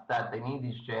concept that they need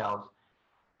these jails,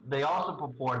 they also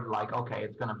purported like, okay,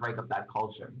 it's going to break up that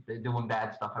culture. They're doing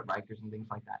bad stuff at Rikers and things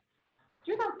like that.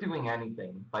 You're not doing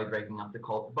anything by breaking up the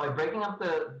culture, by breaking up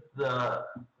the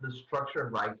structure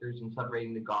of Rikers and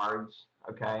separating the guards,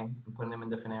 okay, and putting them in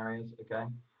different areas, okay.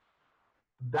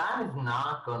 That is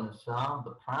not going to solve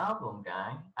the problem,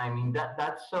 guy. I mean,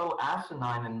 that's so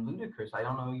asinine and ludicrous. I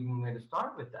don't know even where to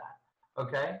start with that.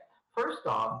 Okay? First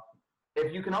off,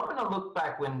 if you can open a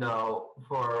look-back window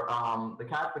for the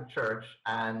Catholic Church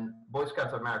and Boy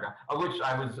Scouts of America, of which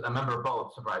I was a member of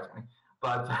both, surprisingly,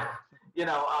 but, you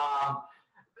know,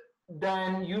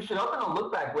 then you should open a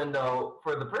look-back window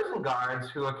for the prison guards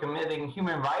who are committing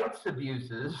human rights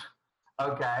abuses,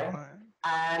 okay?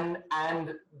 And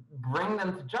bring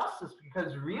them to justice,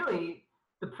 because really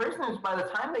the prisoners, by the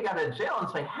time they got out of jail and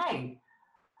say, hey,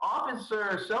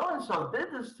 officer so-and-so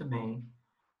did this to me,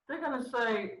 they're going to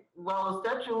say, well, the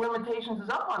statute of limitations is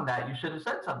up on that. You should have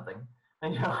said something.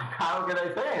 And you're like, how could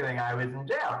I say anything? I was in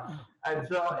jail. And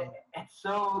so it's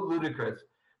so ludicrous.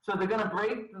 So they're going to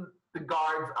break the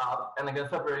guards up and they're going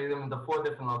to separate them into 4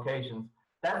 different locations.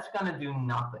 That's going to do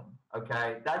nothing,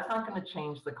 okay? That's not going to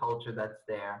change the culture that's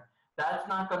there. That's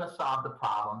not going to solve the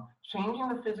problem. Changing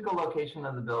the physical location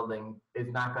of the building is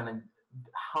not going to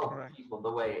help people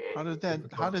the way it. How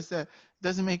does that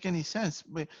doesn't make any sense.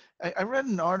 I read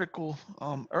an article,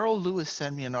 Earl Lewis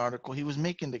sent me an article. He was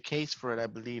making the case for it, I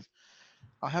believe.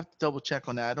 I'll have to double check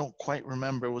on that. I don't quite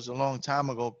remember. It was a long time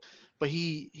ago. But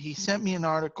he sent me an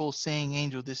article saying,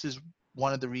 Angel, this is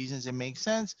one of the reasons it makes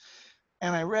sense.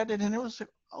 And I read it and it was like,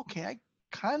 okay, I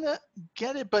kind of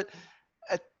get it. But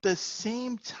at the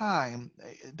same time,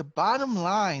 the bottom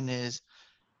line is,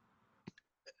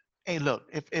 hey, look,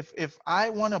 if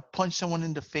I want to punch someone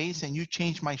in the face and you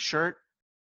change my shirt,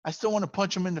 I still want to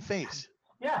punch them in the face.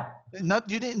 Yeah.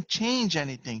 You didn't change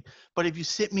anything. But if you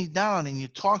sit me down and you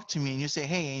talk to me and you say,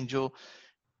 hey, Angel,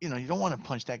 you know, you don't want to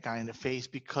punch that guy in the face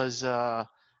because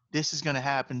this is going to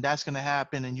happen, that's going to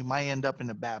happen, and you might end up in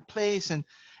a bad place, and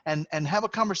have a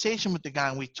conversation with the guy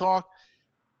and we talk,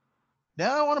 then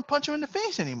I don't want to punch him in the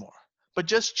face anymore. But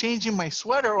just changing my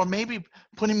sweater or maybe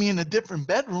putting me in a different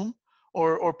bedroom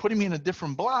or putting me in a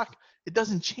different block, it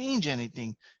doesn't change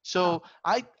anything. So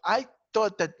I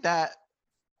thought that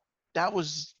that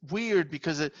was weird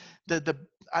because the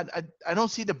I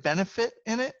don't see the benefit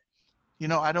in it. You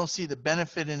know, I don't see the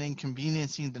benefit in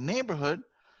inconveniencing the neighborhood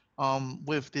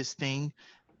with this thing.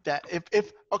 That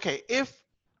if okay, if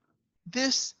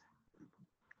this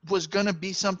was gonna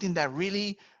be something that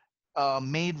really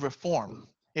made reform.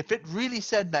 If it really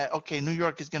said that, okay, New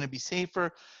York is going to be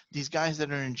safer, these guys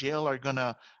that are in jail are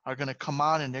gonna come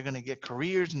out and they're gonna get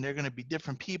careers and they're gonna be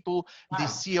different people. These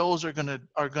Right. COs are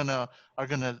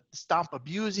gonna stop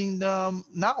abusing them.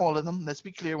 Not all of them. Let's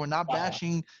be clear. We're not Right.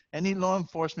 bashing any law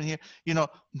enforcement here. You know,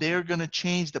 they're gonna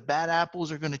change. The bad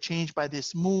apples are gonna change by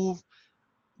this move.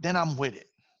 Then I'm with it.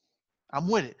 I'm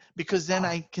with it because then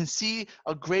I can see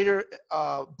a greater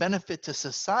benefit to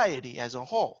society as a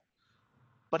whole.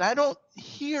 But I don't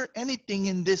hear anything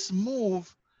in this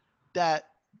move that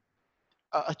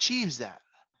achieves that.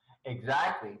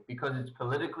 Exactly, because it's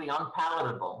politically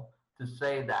unpalatable to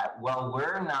say that, well,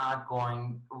 we're not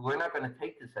going to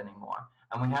take this anymore,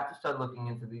 and we have to start looking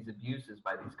into these abuses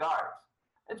by these guards.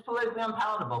 It's politically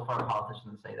unpalatable for a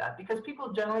politician to say that because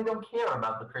people generally don't care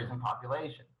about the prison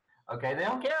population. Okay, they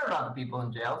don't care about the people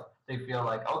in jails. They feel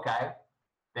like, okay,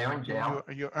 they're in jail.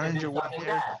 You They earned did your way something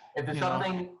here, bad. If there's you know.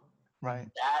 something Right.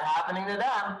 bad happening to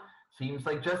them, seems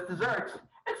like just desserts,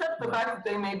 except the fact that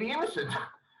they may be innocent.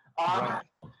 Right.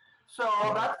 So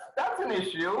that's an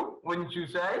issue, wouldn't you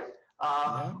say?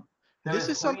 Yeah. There This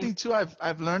was is something too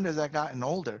I've learned as I gotten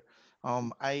older.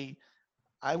 I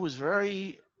was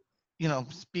very,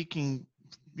 speaking,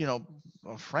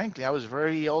 frankly, I was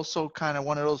very also kind of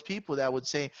one of those people that would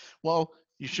say, well,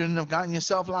 you shouldn't have gotten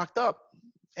yourself locked up.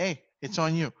 Hey, it's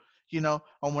on you.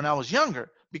 When I was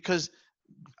younger, because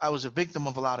I was a victim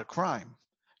of a lot of crime.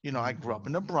 I grew up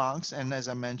in the Bronx, and as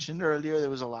I mentioned earlier, there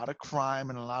was a lot of crime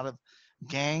and a lot of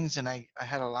gangs, and I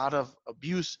had a lot of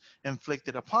abuse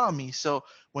inflicted upon me. So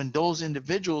when those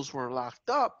individuals were locked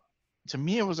up, to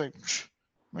me it was like,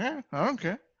 man, I don't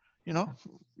care. You know,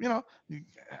 you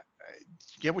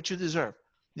get what you deserve.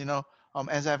 You know,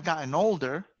 as I've gotten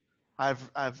older,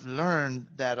 I've learned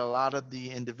that a lot of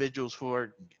the individuals who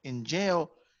are in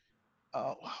jail,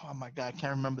 oh my God, I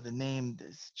can't remember the name.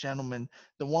 This gentleman,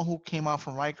 the one who came out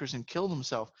from Rikers and killed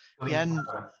himself. He hadn't,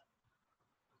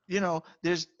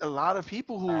 there's a lot of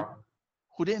people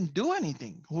who didn't do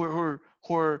anything, who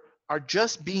are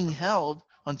just being held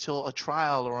until a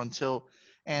trial or until,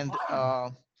 and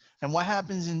and what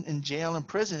happens in jail and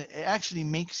prison, it actually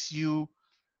makes you,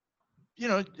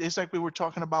 it's like we were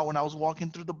talking about when I was walking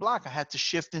through the block. I had to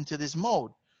shift into this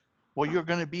mode. Well, you're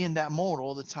going to be in that mode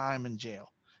all the time in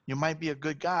jail. You might be a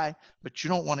good guy, but you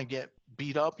don't want to get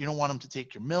beat up. You don't want them to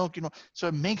take your milk, So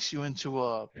it makes you into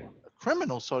a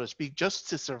criminal, so to speak, just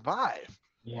to survive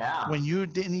Yeah. when you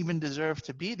didn't even deserve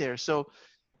to be there. So,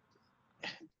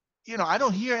 I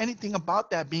don't hear anything about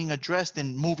that being addressed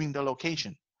in moving the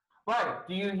location. Right.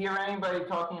 Do you hear anybody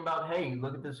talking about, hey,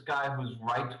 look at this guy whose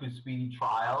right to a speedy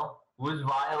trial was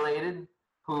violated,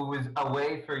 who was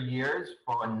away for years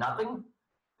for nothing?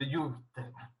 Did you?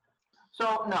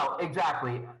 So no,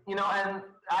 exactly. And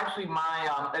actually,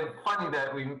 it's funny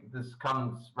that this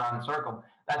comes round the circle.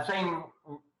 That same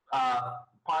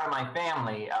part of my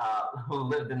family who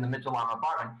lived in the Mitchell Arm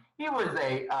apartment, he was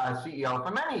a CEO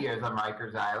for many years on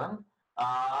Rikers Island.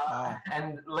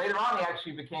 And later on, he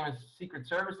actually became a Secret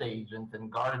Service agent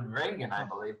and guarded Reagan, I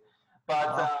believe.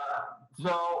 But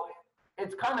so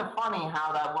it's kind of funny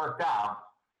how that worked out.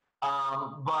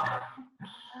 But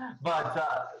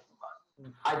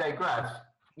I digress.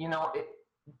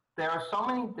 There are so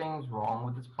many things wrong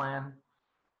with this plan,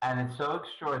 and it's so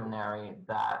extraordinary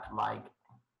that, like,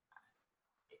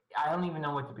 I don't even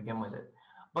know where to begin with it.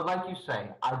 But like you say,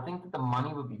 I think that the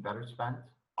money would be better spent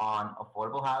on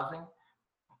affordable housing,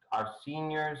 our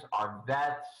seniors, our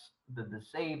vets, the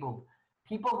disabled,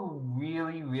 people who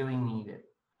really, really need it.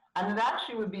 And it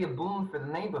actually would be a boon for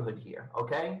the neighborhood here,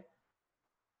 okay?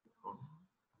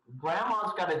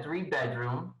 Grandma's got a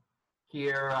 3-bedroom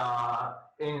here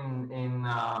in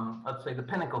let's say the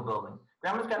Pinnacle building.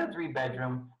 Grandma's got a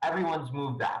 3-bedroom. Everyone's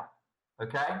moved out,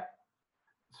 okay?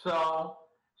 So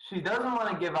she doesn't want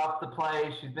to give up the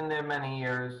place. She's been there many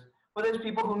years. But there's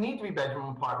people who need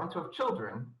 3-bedroom apartments who have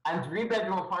children, and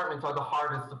 3-bedroom apartments are the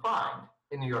hardest to find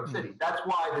in New York City. That's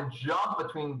why the jump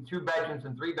between 2 bedrooms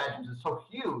and 3 bedrooms is so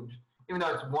huge, even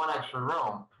though it's one extra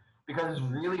room, because it's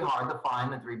really hard to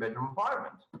find a 3-bedroom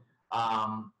apartment.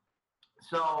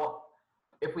 So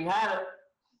if we had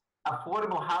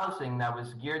affordable housing that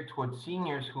was geared towards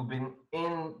seniors who've been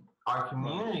in our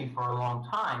community for a long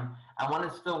time and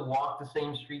want to still walk the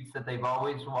same streets that they've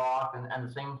always walked and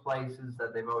the same places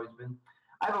that they've always been.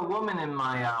 I have a woman in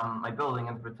my my building,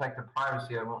 and to protect her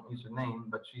privacy, I won't use her name,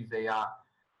 but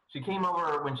She came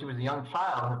over when she was a young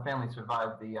child. Her family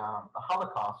survived the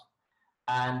Holocaust,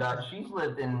 and she's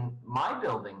lived in my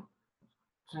building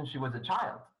since she was a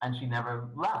child, and she never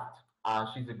left.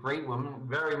 She's a great woman,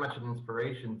 very much an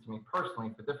inspiration to me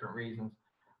personally for different reasons.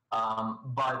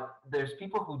 But there's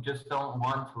people who just don't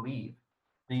want to leave.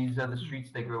 These are the streets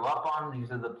they grew up on.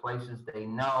 These are the places they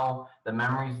know, the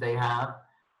memories they have.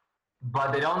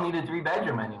 But they don't need a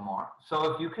three-bedroom anymore.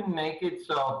 So if you can make it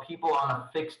so people on a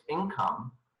fixed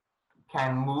income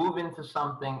can move into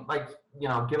something like,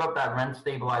 give up that rent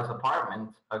stabilized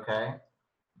apartment, okay?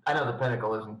 I know the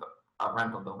Pinnacle isn't a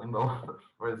rental building, but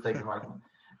for the sake of argument,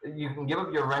 you can give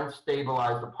up your rent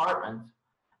stabilized apartment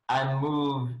and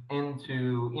move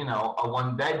into, a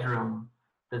one bedroom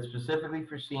that's specifically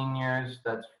for seniors,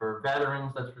 that's for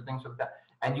veterans, that's for things like that.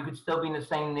 And you could still be in the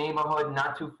same neighborhood,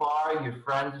 not too far. Your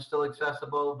friends are still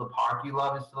accessible. The park you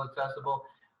love is still accessible.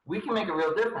 We can make a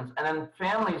real difference. And then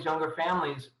families, younger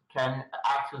families, can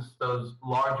access those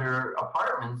larger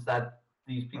apartments that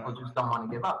these people just don't want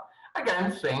to give up.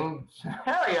 Again, same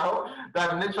scenario.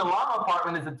 That Mitchell Lama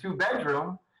apartment is a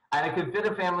 2-bedroom, and it could fit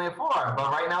a family of 4.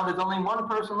 But right now, there's only one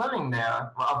person living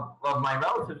there of my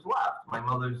relatives left. My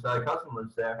mother's cousin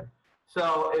lives there.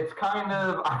 So it's kind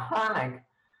of ironic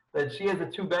that she has a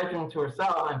 2-bedroom to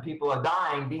herself, and people are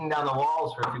dying, beating down the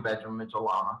walls for a 2-bedroom Mitchell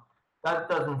Lama. That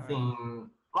doesn't seem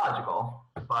logical.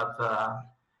 But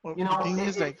Well, the thing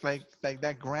is, like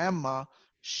that grandma,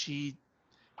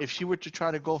 if she were to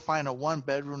try to go find a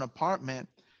 1-bedroom apartment,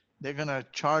 they're gonna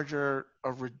charge her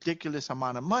a ridiculous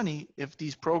amount of money if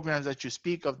these programs that you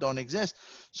speak of don't exist.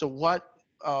 So what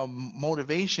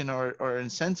motivation or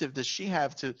incentive does she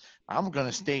have to? I'm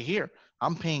gonna stay here.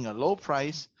 I'm paying a low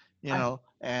price,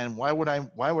 and why would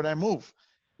I move?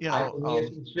 I've been here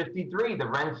since '53. The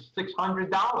rent's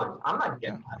 $600. I'm not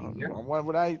getting out of here. Why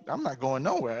would I? I'm not going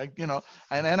nowhere.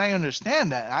 And I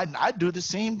understand that. I do the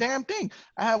same damn thing.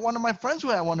 I had one of my friends who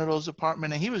had one of those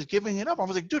apartments, and he was giving it up. I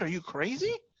was like, dude, are you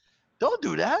crazy? Don't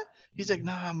do that. He's like,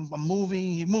 nah, I'm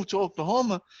moving. He moved to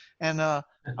Oklahoma, and I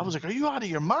was like, are you out of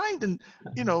your mind? And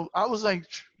I was like,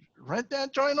 rent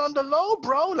that joint on the low,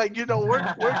 bro. Like, work,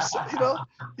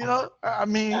 I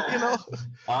mean,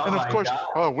 Oh and of my course,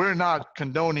 God. we're not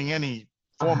condoning any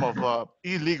form of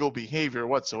illegal behavior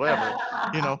whatsoever.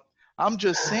 I'm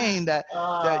just saying that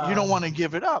you don't want to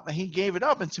give it up, and he gave it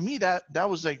up, and to me that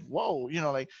was like, whoa,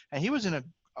 and he was in an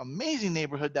amazing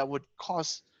neighborhood that would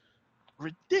cost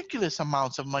ridiculous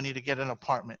amounts of money to get an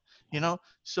apartment.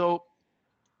 So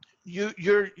your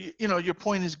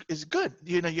point is good.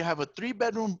 You have a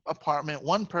 3-bedroom apartment,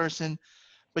 one person,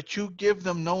 but you give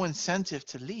them no incentive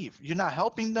to leave. You're not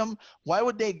helping them. Why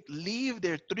would they leave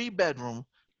their 3-bedroom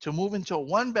to move into a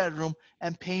 1-bedroom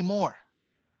and pay more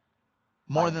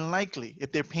Right. than likely,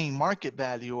 if they're paying market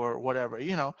value or whatever,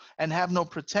 and have no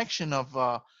protection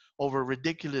of over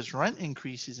ridiculous rent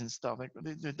increases and stuff? Like,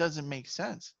 it doesn't make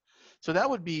sense. So that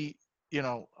would be,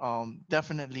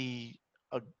 definitely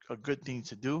a good thing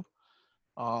to do.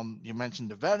 You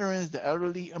mentioned the veterans, the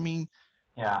elderly. I mean,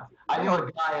 Yeah. I knew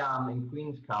a guy in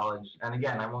Queens College, and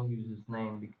again, I won't use his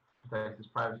name because to protect his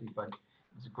privacy, but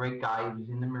he's a great guy. He was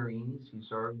in the Marines. He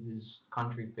served his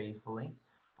country faithfully.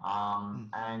 And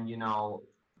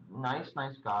nice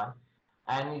guy.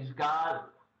 And he's got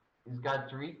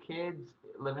 3 kids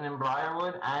living in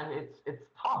Briarwood, and it's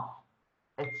tough.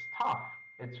 It's tough.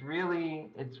 It's really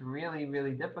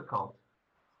difficult.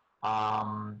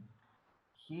 Um,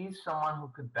 he's someone who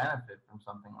could benefit from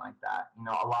something like that.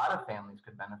 A lot of families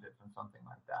could benefit from something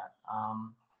like that.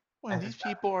 well, these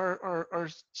people are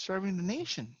serving the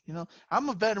nation. I'm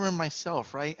a veteran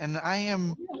myself, right? And I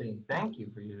am, Really, thank you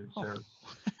for your service.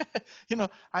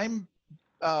 I'm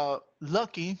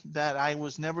lucky that I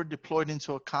was never deployed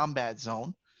into a combat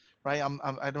zone, right?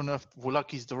 I don't know if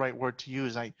lucky is the right word to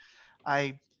use. I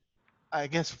I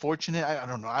guess fortunate. I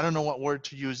don't know. I don't know what word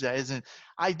to use that isn't.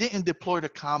 I didn't deploy to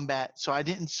combat, so I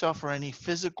didn't suffer any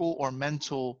physical or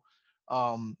mental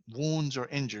wounds or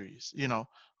injuries.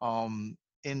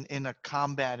 In a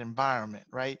combat environment,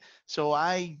 right? So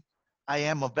I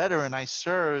am a veteran. I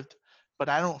served, but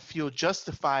I don't feel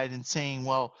justified in saying,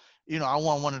 well, I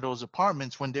want one of those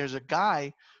apartments when there's a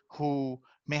guy who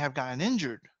may have gotten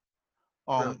injured,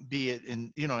 True. be it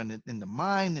in the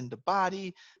mind, in the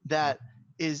body, that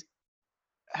is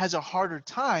has a harder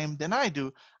time than I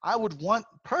do. I would want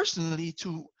personally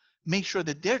to make sure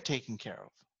that they're taken care of.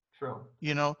 True.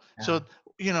 Yeah. So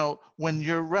when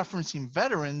you're referencing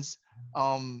veterans,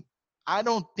 I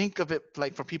don't think of it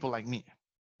like for people like me.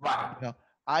 Right.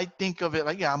 I think of it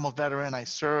like, yeah, I'm a veteran. I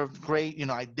served great.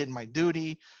 I did my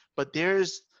duty. But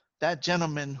there's that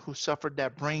gentleman who suffered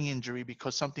that brain injury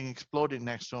because something exploded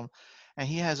next to him. and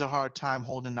he has a hard time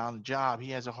holding down a job.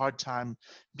 He has a hard time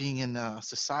being in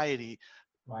society.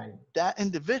 Right. That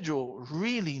individual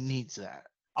really needs that.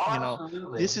 Oh, You know,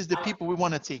 absolutely. this is the people we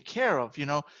want to take care of, you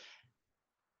know,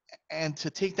 and to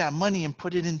take that money and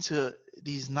put it into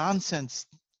these nonsense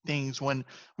things when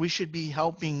we should be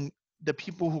helping the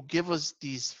people who give us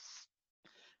these,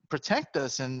 protect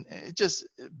us, and it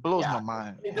blows Yeah, my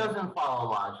mind. it You know? doesn't follow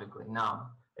logically. No,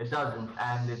 it doesn't,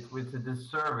 and it's a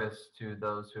disservice to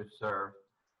those who serve.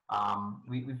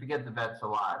 We forget the vets a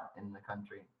lot in the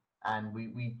country, and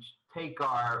we take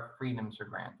our freedoms for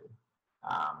granted.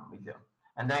 We do.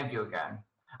 And thank you again.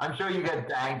 I'm sure you get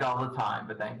thanked all the time,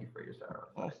 but thank you for your service.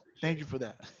 I Oh, thank appreciate you for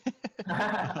that. You it.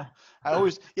 know, I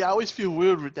always feel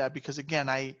weird with that because again,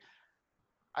 I,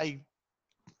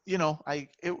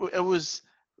 it was,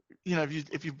 you know,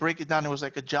 if you break it down, it was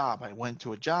like a job. I went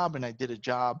to a job and I did a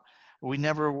job. We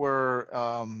never were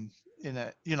in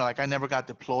a, you know, like I never got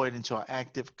deployed into an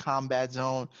active combat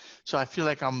zone. So I feel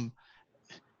like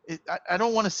I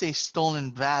don't want to say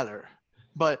stolen valor,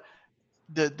 but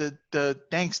the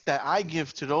thanks that I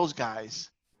give to those guys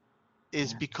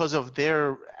is Yeah. because of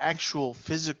their actual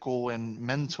physical and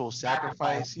mental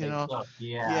Sacrifice sacrifice, you they know. took.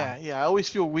 Yeah. Yeah, I always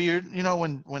feel weird, you know,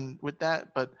 when with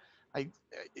that, but I,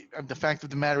 the fact of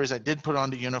the matter is I did put on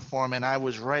the uniform and I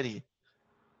was ready,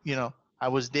 you know. I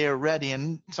was there ready,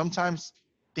 and sometimes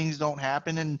things don't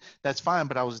happen and that's fine,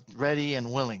 but I was ready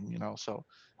and willing, you know. So,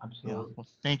 you know, Absolutely. well,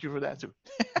 thank you for that too.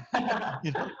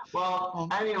 You know. Well, um,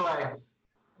 anyway,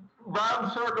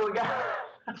 round circle again.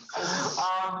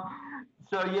 um,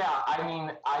 so yeah, I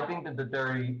mean, I think that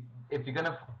if you're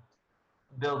gonna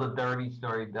build a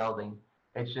 30-story building,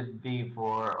 it should be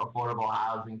for affordable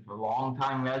housing for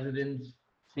long-time residents,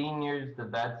 seniors, the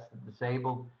vets, the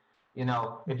disabled. You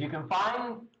know, if you can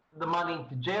find the money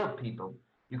to jail people,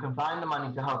 you can find the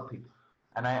money to help people,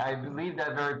 and I believe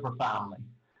that very profoundly.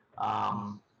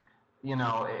 Um, you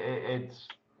know, it's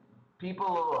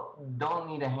people don't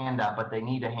need a handout, but they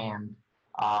need a hand.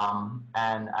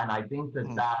 And I think that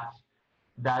mm,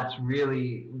 that's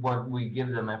really what we give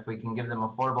them if we can give them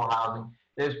affordable housing.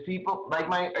 There's people like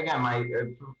my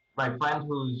friend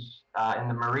who's in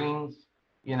the Marines.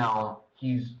 You know,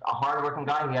 he's a hardworking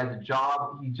guy. He has a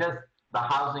job. He just the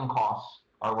housing costs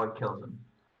are what kills him.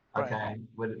 right. Okay,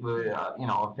 with you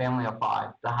know a family of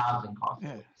five, the housing costs are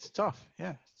Yeah, what it's tough.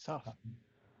 Yeah, it's tough.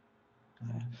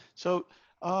 kills Yeah. him. So,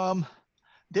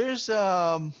 there's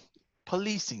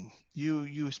policing.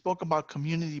 You spoke about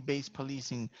community-based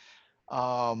policing.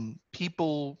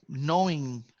 People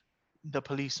knowing the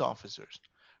police officers,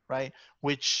 right?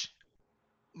 Which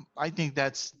I think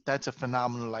that's a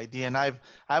phenomenal idea, and I've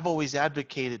always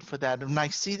advocated for that. And I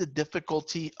see the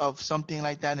difficulty of something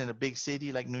like that in a big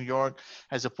city like New York,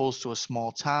 as opposed to a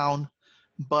small town.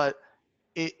 But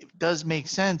it does make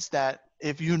sense that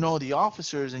if you know the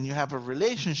officers and you have a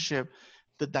relationship,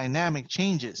 the dynamic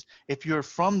changes. If you're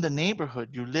from the neighborhood,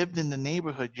 you lived in the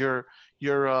neighborhood, you're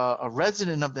a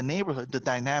resident of the neighborhood, the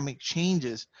dynamic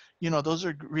changes. You know, those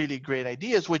are really great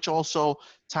ideas, which also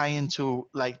tie into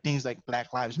like things like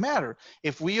Black Lives Matter.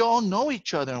 If we all know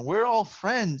each other and we're all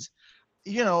friends,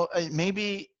 you know,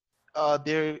 maybe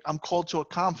there I'm called to a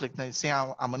conflict and I say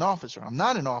I'm an officer. I'm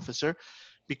not an officer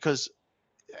because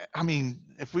I mean,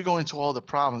 if we go into all the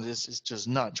problems, it's just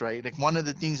nuts, right? Like one of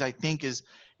the things I think is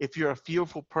if you're a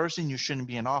fearful person, you shouldn't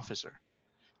be an officer.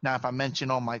 Now, if I mention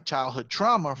all my childhood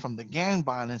trauma from the gang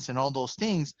violence and all those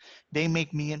things, they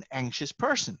make me an anxious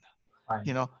person. Right.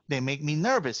 You know, they make me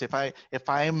nervous. If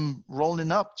I'm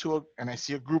rolling up to and I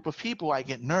see a group of people, I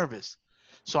get nervous.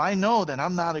 So I know that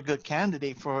I'm not a good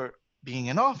candidate for being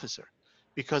an officer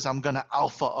because I'm gonna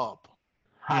alpha up.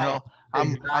 You Right. know,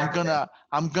 Exactly.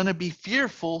 I'm gonna be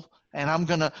fearful and I'm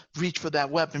gonna reach for that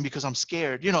weapon because I'm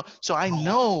scared. You know, so I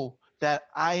know that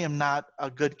I am not a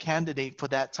good candidate for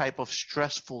that type of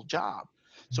stressful job.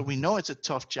 So we know it's a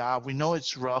tough job. We know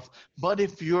it's rough. But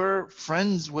if you're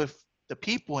friends with the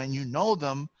people and you know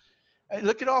them,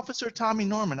 look at Officer Tommy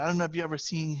Norman. I don't know if you ever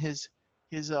seen his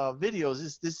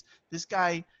videos. This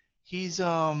guy, he's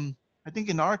I think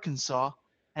in Arkansas,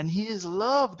 and he is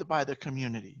loved by the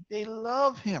community. They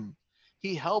love him.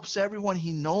 He helps everyone.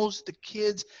 He knows the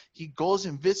kids. He goes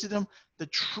and visits them. The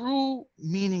true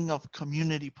meaning of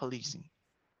community policing.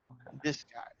 This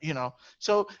guy, you know.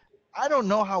 So I don't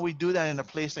know how we do that in a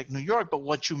place like New York, but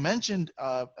what you mentioned,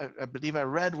 I believe I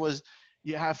read was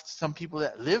you have some people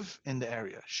that live in the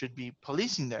area should be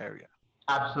policing the area.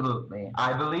 Absolutely.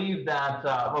 I believe that,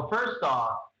 well, first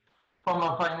off, from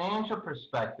a financial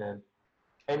perspective,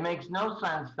 it makes no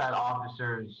sense that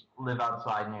officers live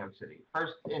outside New York City.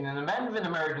 First, in an event of an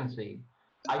emergency,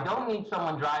 I don't need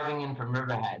someone driving in from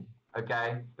Riverhead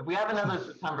Okay, if we have another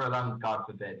September 11th, God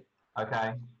forbid.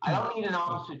 Okay, I don't need an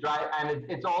officer drive, and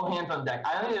it's all hands on deck.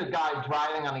 I don't need a guy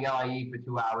driving on the LIE for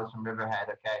 2 hours from Riverhead,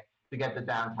 okay, to get to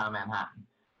downtown Manhattan.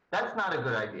 That's not a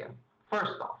good idea.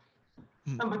 First off.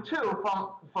 Number two, from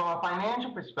a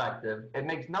financial perspective, it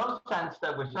makes no sense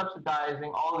that we're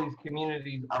subsidizing all these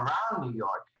communities around New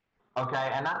York,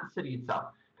 okay, and not the city itself.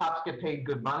 Cops get paid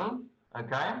good money,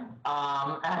 okay,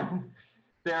 and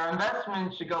their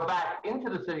investments should go back into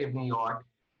the city of New York,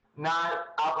 not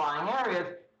outlying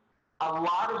areas. A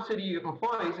lot of city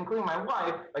employees, including my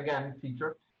wife, again,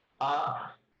 teacher,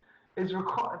 they're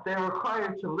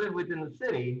required to live within the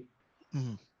city.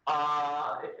 Mhm.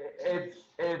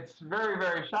 It's very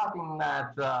very shocking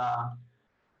that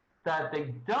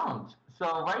they don't.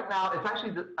 So right now, it's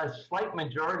actually a slight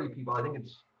majority of people. I think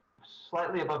it's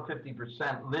slightly above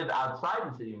 50% live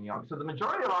outside the city of New York. So the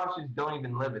majority of officers don't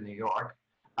even live in New York.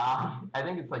 I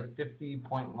think it's like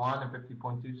 50.1 or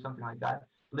 50.2, something like that.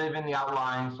 Live in the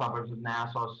outlying suburbs of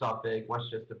Nassau, Suffolk,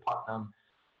 Westchester, Putnam,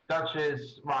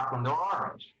 Dutchess, Rockland, or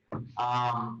Orange.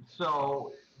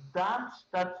 So that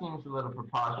seems a little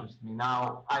preposterous to me.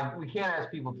 Now, we can't ask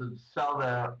people to sell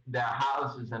their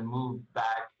houses and move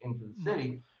back into the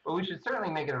city, but we should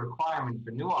certainly make it a requirement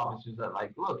for new officers that,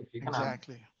 like, look,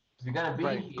 Exactly. if you're gonna be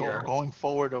Right. here, Going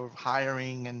forward of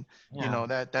hiring, and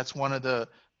yeah, that's one of the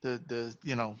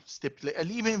stipulate,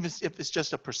 and even if it's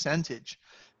just a percentage,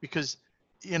 because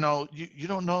you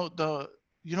don't know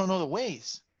the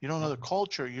ways, you don't know the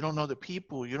culture, you don't know the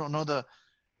people, you don't know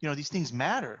these things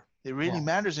matter. It really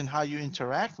yeah, matters in how you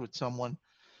interact with someone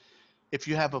if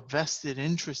you have a vested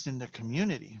interest in the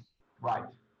community, right,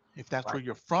 if that's right, where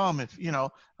you're from. If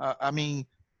I mean,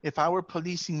 if I were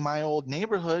policing my old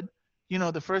neighborhood,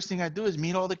 the first thing I do is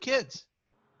meet all the kids.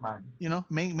 right,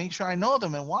 Make sure I know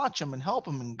them and watch them and help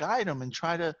them and guide them and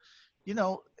try to,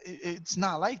 it's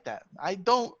not like that. I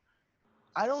don't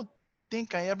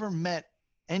think I ever met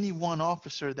any one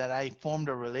officer that I formed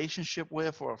a relationship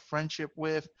with or a friendship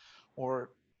with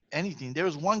or anything. There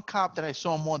was one cop that I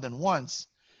saw more than once,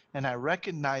 and I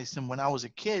recognized him when I was a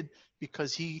kid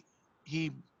because he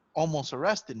almost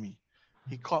arrested me.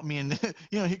 He caught me in the,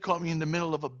 he caught me in the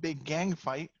middle of a big gang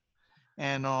fight,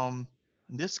 and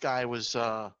this guy was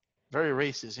very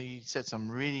racist. He said some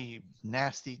really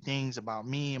nasty things about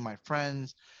me and my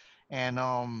friends, and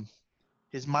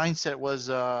his mindset was,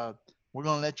 we're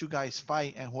gonna let you guys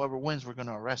fight, and whoever wins, we're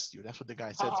gonna arrest you. That's what the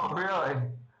guy said to oh me. really,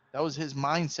 That was his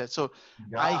mindset. So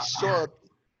I God, saw,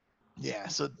 yeah.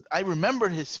 So I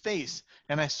remembered his face,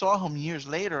 and I saw him years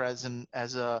later as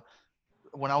a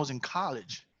when I was in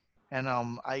college, and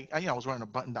I was wearing a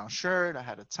button-down shirt, I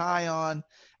had a tie on,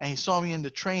 and he saw me in the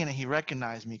train, and he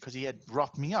recognized me because he had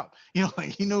roughed me up.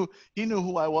 Like he knew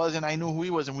who I was, and I knew who he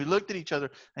was, and we looked at each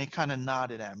other, and he kind of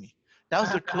nodded at me. That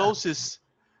was the closest,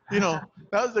 that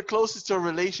was the closest to a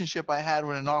relationship I had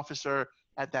with an officer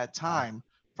at that time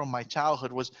from my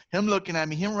childhood, was him looking at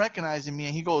me, him recognizing me,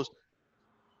 and he goes,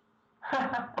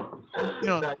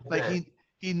 that's like it.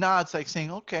 he nods, like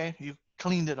saying, okay, you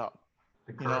cleaned it up.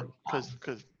 The courage.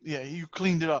 Because yeah, you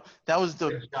cleaned it up. That was the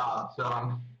Good job,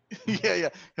 son. yeah,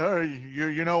 yeah. Or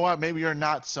you know what? Maybe you're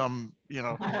not some,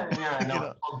 Yeah, you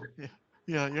no. know,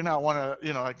 you're not one of,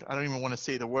 I don't even want to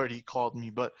say the word he called me,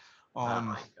 but Oh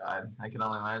my God, I can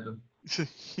only imagine.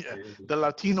 yeah, Jeez. the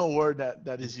Latino word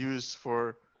that is used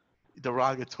for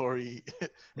derogatory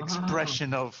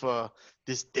expression of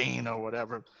disdain or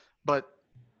whatever. But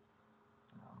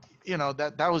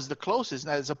that was the closest,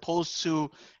 as opposed to,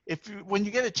 when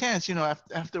you get a chance,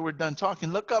 after we're done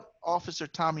talking, look up Officer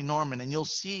Tommy Norman, and you'll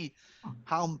see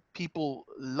how people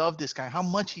love this guy, how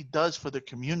much he does for the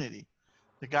community.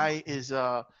 The guy is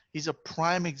he's a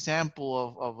prime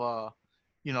example of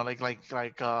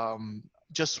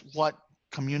just what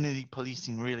community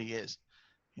policing really is.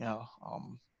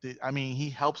 I mean, he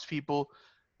helps people.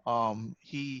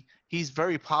 He's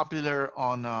very popular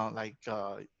on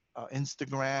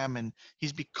Instagram, and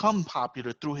he's become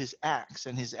popular through his acts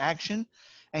and his action,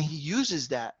 and he uses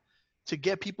that to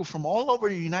get people from all over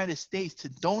the United States to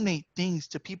donate things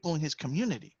to people in his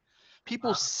community.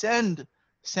 People send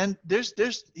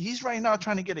he's right now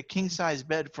trying to get a king size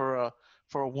bed for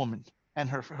a woman and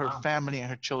her Wow. family and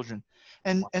her children,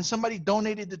 and somebody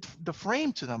donated the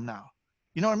frame to them now.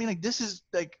 You know what I mean? Like, this is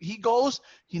like, he goes,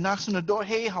 he knocks on the door.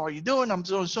 Hey, how are you doing? I'm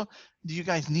so and so. Do you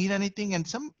guys need anything? And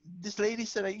this lady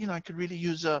said, I could really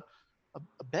use a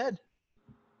bed.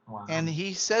 Wow. And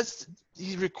he says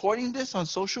he's recording this on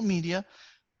social media.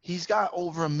 He's got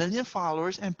over 1 million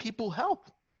followers, and people help.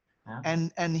 Yeah.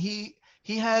 And he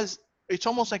has, it's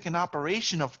almost like an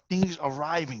operation of things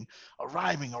arriving for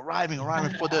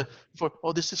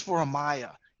this is for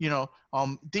Amaya.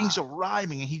 things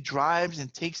arriving, and he drives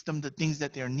and takes them the things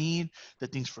that they need, the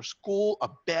things for school, a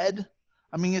bed.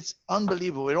 I mean, it's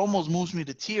unbelievable. It almost moves me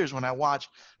to tears when I watch.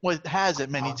 Well, it has at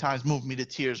many times moved me to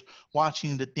tears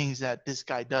watching the things that this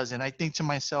guy does. And I think to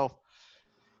myself,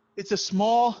 it's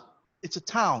a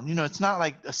town, it's not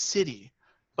like a city,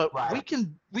 but Right.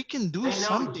 we can do They know each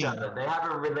something. other. They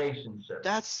have a relationship.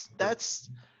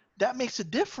 That makes a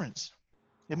difference.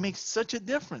 It makes such a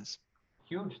difference.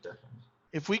 Huge difference.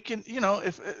 If we can,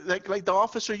 if like the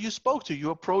officer you spoke to,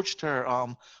 you approached her,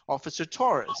 Officer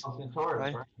Torres, Officer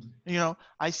Torres, right?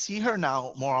 I see her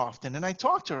now more often, and I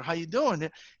talk to her. How you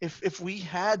doing? If we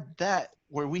had that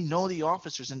where we know the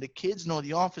officers and the kids know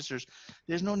the officers,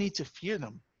 there's no need to fear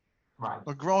them. Right.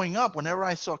 But growing up, whenever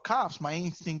I saw cops, my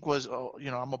instinct was, oh,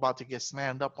 I'm about to get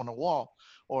slammed up on a wall,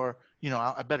 or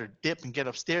I better dip and get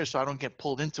upstairs so I don't get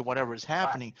pulled into whatever is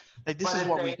happening. Right. Like this but is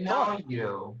what we thought.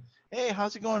 You. Hey,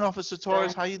 how's it going, Officer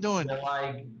Torres? How you doing? They're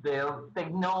like they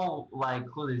know like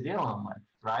who they're dealing with,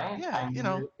 right?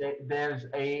 Yeah, there's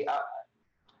a.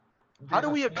 How do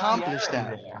we accomplish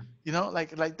that? There.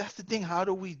 Like that's the thing. How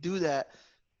do we do that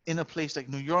in a place like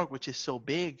New York, which is so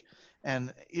big,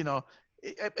 and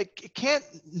it can't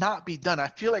not be done. I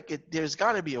feel like there's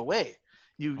got to be a way.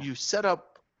 You set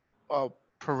up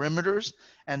perimeters,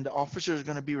 and the officer is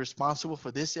going to be responsible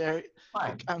for this area.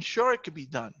 Right. I'm sure it could be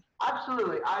done.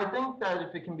 Absolutely. I think that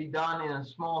if it can be done in a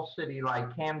small city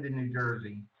like Camden, New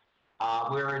Jersey,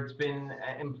 where it's been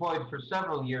employed for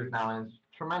several years now and is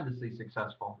tremendously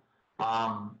successful,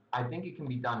 I think it can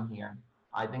be done here.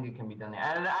 I think it can be done there.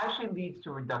 And it actually leads to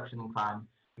a reduction in crime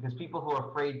because people who are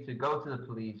afraid to go to the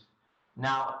police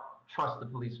now trust the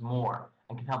police more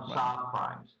and can help solve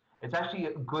crimes. It's actually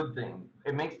a good thing.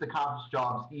 It makes the cops'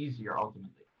 jobs easier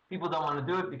ultimately. People don't want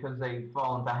to do it because they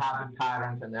fall into habit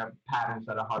patterns, and they're patterns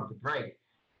that are hard to break.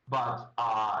 But,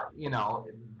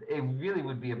 it really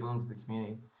would be a boon to the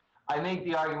community. I make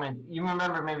the argument, you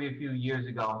remember maybe a few years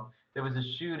ago, there was a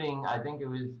shooting, I think it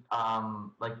was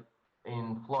like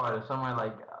in Florida, somewhere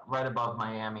like right above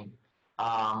Miami,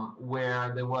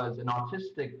 where there was an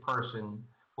autistic person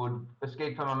who had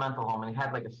escaped from a mental home, and he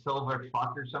had like a silver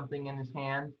truck or something in his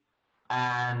hand.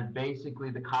 And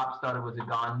basically the cops thought it was a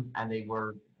gun, and he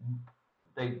was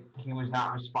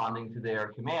not responding to their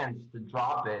commands to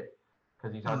drop it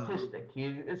because he's autistic. He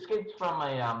escaped from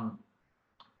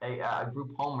a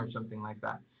group home or something like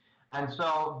that. And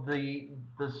so the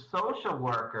social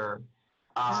worker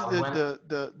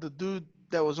the dude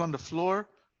that was on the floor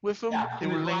with him. Yeah, he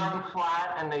was lying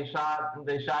flat, and they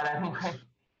shot anyway.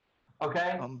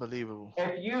 Okay. Unbelievable.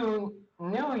 If you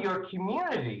knew your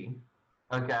community,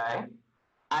 okay,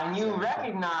 and you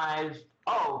recognized,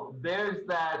 oh, there's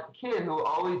that kid who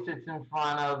always sits in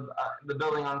front of the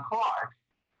building on Clark.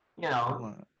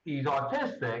 He's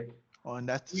autistic. Oh, and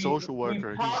that's the social worker.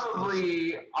 We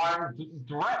probably aren't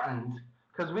threatened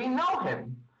because we know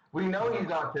him. We know he's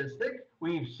autistic.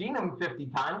 We've seen him 50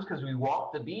 times because we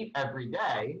walk the beat every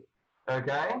day.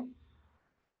 Okay?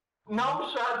 No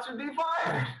shots would be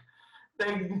fired.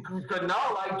 They could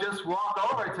not just walk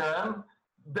over to him.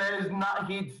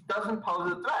 He doesn't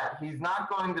pose a threat. He's not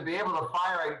going to be able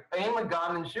to aim a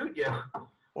gun and shoot you.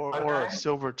 Or a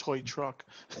silver toy truck.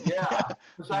 Yeah,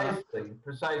 precisely.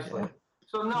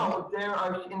 So no, there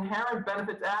are inherent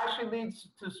benefits. It actually leads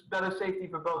to better safety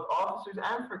for both officers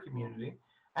and for community,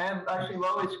 and actually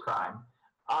lowers crime.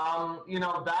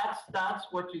 That's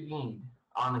what you need,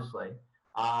 honestly.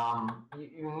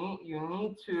 You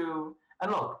need to,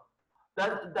 and look,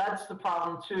 that's the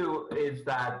problem too, is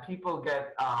that people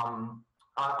get on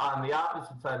the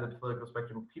opposite side of the political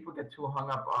spectrum. People get too hung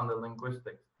up on the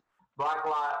linguistics. Black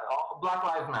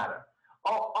lives matter.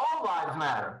 All lives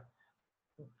matter.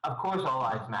 Of course, all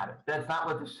lives matter. That's not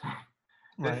what they're saying.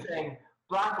 They're saying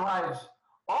Black lives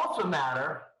also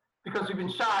matter because we've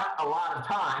been shot a lot of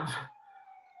times,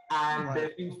 and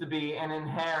there seems to be an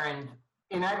inherent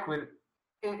inequity.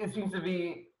 It seems to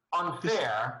be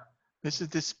unfair. This is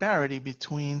disparity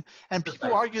between, and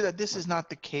people argue that this is not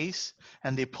the case,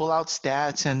 and they pull out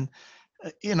stats, and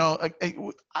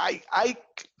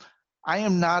I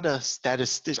am not a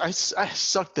statistician. I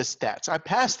sucked at stats. I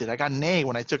passed it. I got an A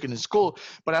when I took it in school,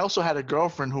 but I also had a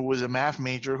girlfriend who was a math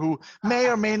major who may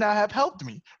or may not have helped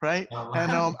me, right?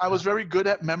 And I was very good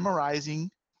at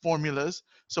memorizing formulas.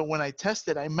 So when I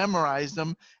tested, I memorized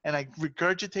them and I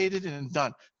regurgitated it and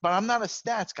done. But I'm not a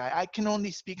stats guy. I can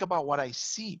only speak about what I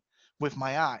see with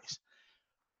my eyes.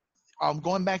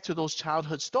 Going back to those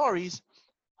childhood stories,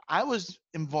 I was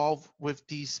involved with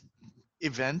these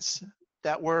events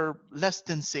that were less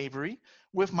than savory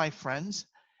with my friends.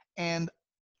 And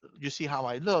you see how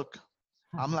I look.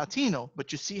 I'm Latino,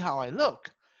 but you see how I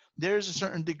look. there's a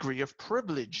certain degree of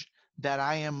privilege that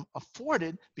I am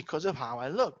afforded because of how I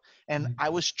look. And I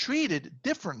was treated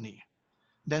differently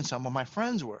than some of my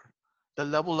friends were. The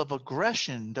level of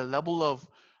aggression, the level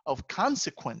of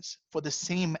consequence for the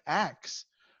same acts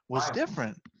was Right.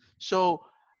 different. So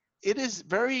it is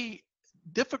very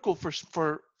difficult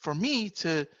for me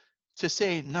to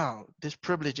say no, this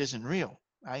privilege isn't real.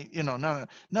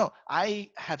 No, I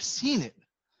have seen it.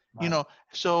 You Right. know,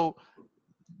 so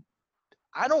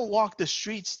I don't walk the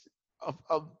streets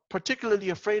of particularly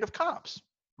afraid of cops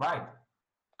Right.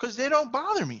 because they don't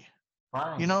bother me.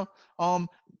 Right. You know, um,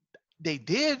 they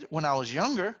did when I was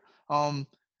younger, um,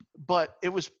 but it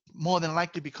was more than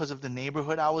likely because of the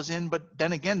neighborhood I was in. But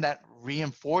then again, that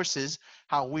reinforces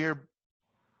how we're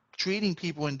treating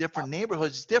people in different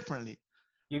neighborhoods differently,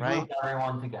 You right? group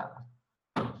everyone together.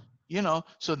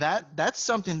 So that's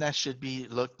something that should be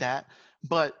looked at.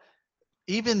 But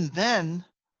even then,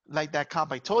 like that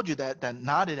cop I told you that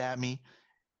nodded at me,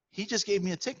 he just gave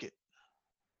me a ticket.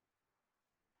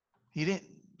 He didn't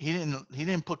he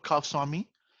didn't put cuffs on me.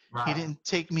 He Right. didn't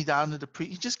take me down to the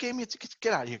he just gave me a ticket.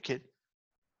 Get out of here, kid.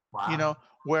 You Wow. know,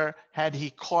 where had he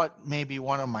caught maybe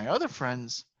one of my other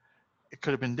friends, it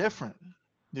could have been different.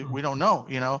 We don't know,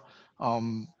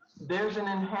 Um, There's an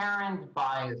inherent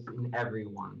bias in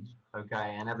everyone,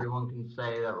 okay, and everyone can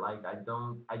say that, like, I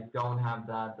don't have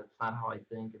that, that's not how I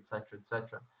think, etc.,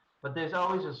 etc. But there's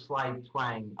always a slight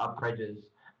twang of prejudice,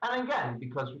 and again,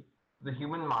 because the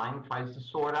human mind tries to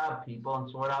sort out people and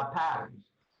sort out patterns,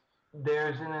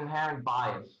 there's an inherent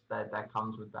bias that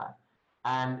comes with that.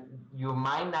 And you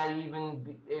might not even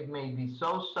be, it may be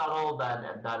so subtle that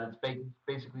it's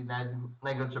basically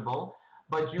negligible,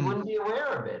 but you hmm. wouldn't be aware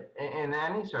of it in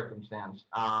any circumstance.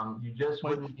 You just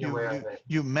Well, wouldn't be you aware you of it.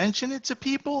 you mention it to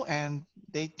people, and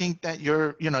they think that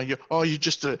you're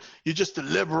just a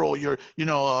liberal.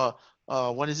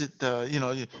 What is it?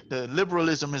 The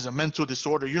liberalism is a mental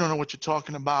disorder. You don't know what you're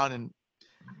talking about, and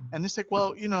it's like,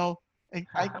 well, I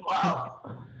I,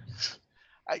 Wow.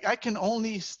 I can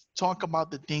only talk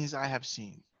about the things I have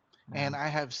seen, Yeah. and I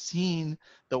have seen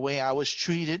the way I was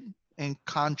treated in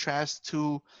contrast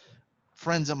to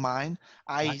friends of mine.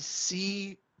 I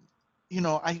see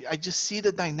I just see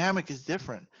the dynamic is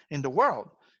different in the world.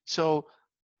 So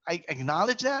I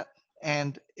acknowledge that.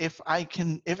 And if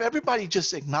everybody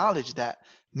just acknowledge that,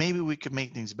 maybe we could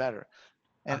make things better.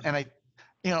 And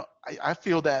I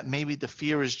feel that maybe the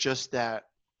fear is just that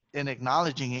in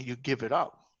acknowledging it, you give it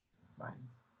up. Right.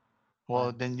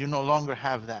 Well, Right. then you no longer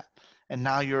have that. And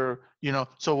now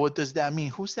so what does that mean?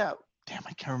 Who's that? Damn,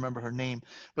 I can't remember her name.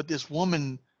 But this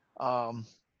woman, um,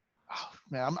 oh,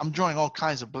 man, I'm drawing all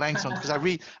kinds of blanks on because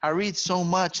I read so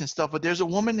much and stuff. But there's a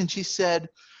woman, and she said,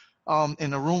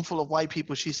 in a room full of white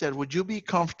people, she said, "Would you be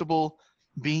comfortable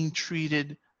being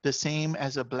treated the same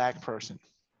as a black person?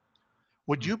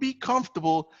 Would you be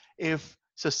comfortable if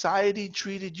society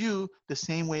treated you the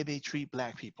same way they treat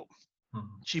black people?"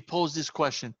 Mhm. She posed this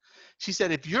question. She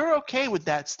said, "If you're okay with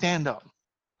that, stand up."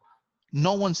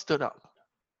 No one stood up.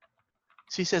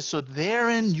 She says, "So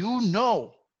therein,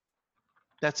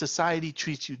 that society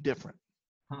treats you different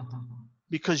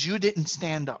because you didn't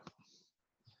stand up."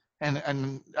 And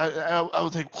I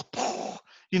was like,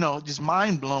 just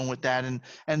mind blown with that.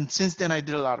 And since then, I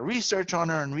did a lot of research on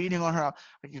her and reading on her.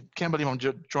 I can't believe I'm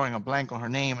drawing a blank on her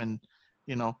name,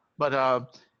 but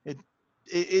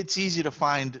it's easy to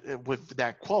find with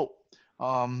that quote.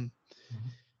 Um,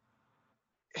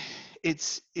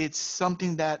 it's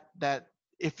something that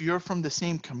if you're from the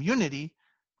same community,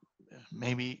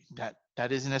 maybe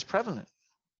that isn't as prevalent.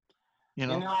 You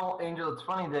You know, know, Angel, it's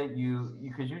funny that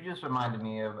because you just reminded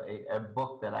me of a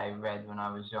book that I read when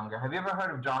I was younger. Have you ever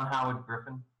heard of John Howard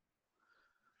Griffin?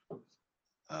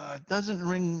 it doesn't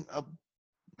ring a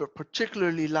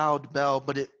particularly loud bell,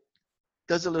 but it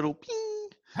does a little ping.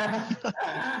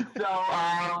 So,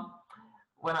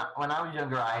 when I was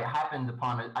younger, I happened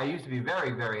upon it. I used to be a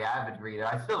very, very avid reader.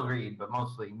 I still read, but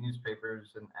mostly newspapers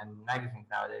and magazines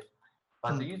nowadays.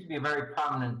 But Hmm. there used to be a very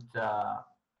prominent,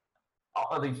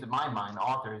 at least in my mind,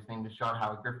 author. His name was John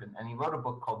Howard Griffin, and he wrote a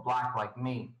book called Black Like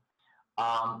Me.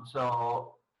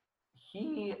 So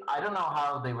I don't know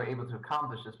how they were able to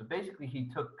accomplish this, but basically he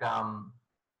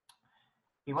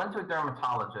went to a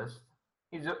dermatologist.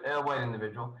 He's a white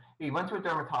individual. He went to a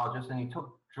dermatologist and he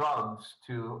took drugs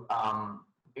to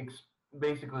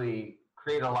basically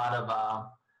create a lot of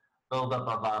buildup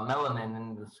of melanin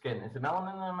in the skin. Is it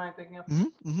melanin? Am I thinking of? Yep,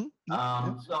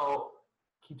 yep. So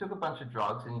he took a bunch of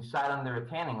drugs and he sat under a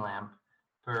tanning lamp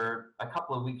for a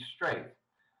couple of weeks straight.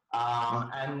 Wow.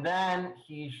 And then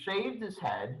he shaved his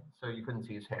head so you couldn't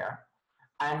see his hair.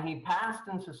 And he passed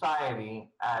in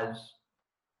society as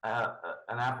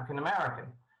an African American.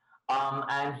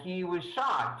 And he was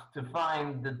shocked to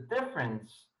find the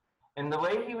difference in the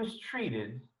way he was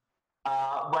treated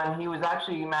when he was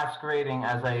actually masquerading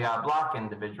as a black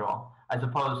individual as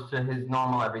opposed to his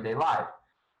normal everyday life.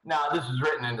 Now, this is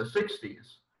written in the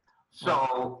 60s.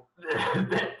 So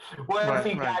once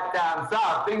he got down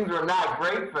south, things were not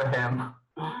great for him.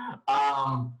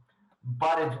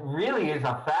 But it really is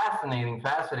a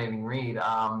fascinating read.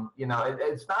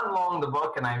 It's not long, the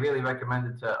book, and I really recommend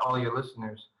it to all your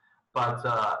listeners. But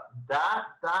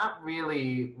that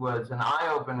really was an eye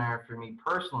opener for me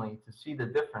personally to see the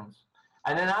difference.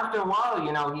 And then after a while,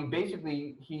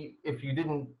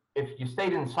 if you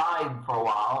stayed inside for a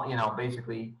while,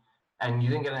 basically, and you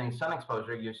didn't get any sun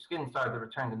exposure, your skin started to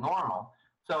return to normal.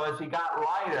 So as he got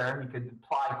lighter, he could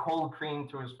apply cold cream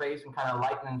to his face and kind of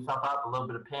lighten himself up, a little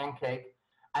bit of pancake,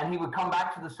 and he would come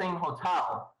back to the same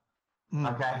hotel,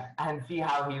 okay, and see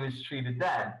how he was treated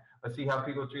then, or see how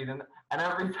people treated him. And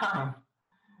every time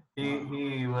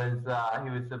he was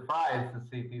surprised to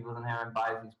see people's inherent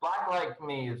biases. Black Like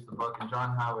Me is the book, and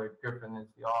John Howard Griffin is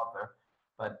the author.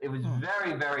 But it was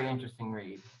very, very interesting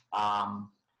read.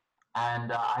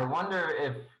 And I wonder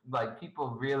if people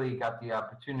really got the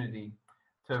opportunity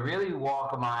to really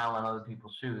walk a mile in other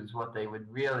people's shoes, what they would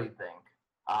really think,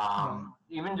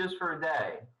 even just for a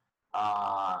day,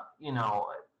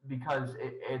 because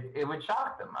it would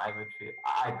shock them. I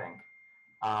think.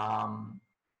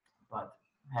 But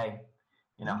hey,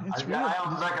 I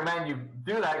don't recommend you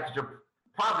do that because you'll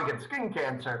probably get skin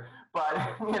cancer. But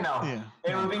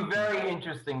it would be very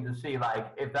interesting to see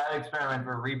if that experiment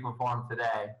were reperformed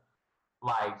today.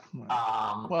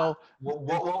 What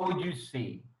would you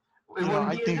see? It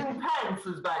wouldn't be as intense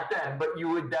as back then, but you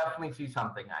would definitely see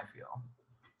something, I feel.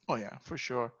 Oh yeah, for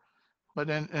sure. But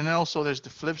then, and also there's the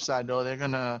flip side though. They're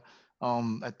gonna,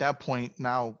 at that point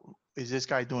now, is this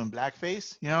guy doing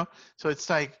blackface? So it's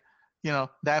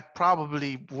that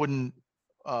probably wouldn't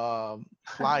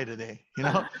fly today.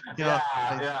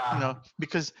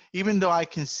 Because even though I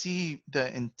can see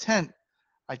the intent,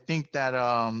 I think that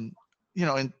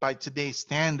by today's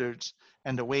standards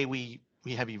and the way we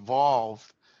have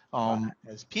evolved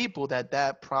as people,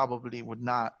 that probably would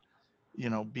not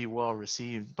be well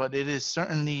received. But it is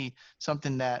certainly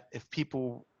something that if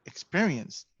people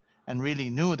experienced and really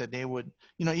knew, that they would,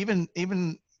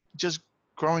 even just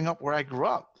growing up where I grew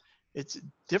up, it's a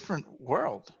different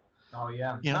world. Oh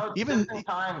yeah. Even different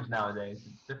times nowadays.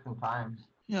 It's different times.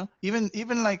 Even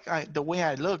the way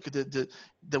I look,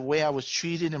 the way I was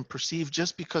treated and perceived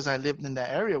just because I lived in that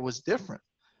area was different.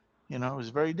 It was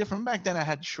very different. Back then I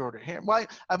had shorter hair. Well,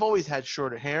 I've always had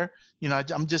shorter hair.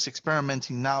 I'm just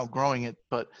experimenting now, growing it,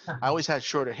 but I always had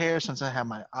shorter hair since I had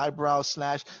my eyebrows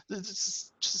slashed. The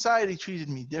society treated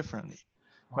me differently.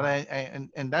 But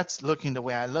and that's looking the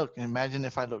way I look. And imagine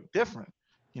if I look different,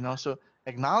 so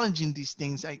acknowledging these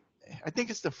things, I think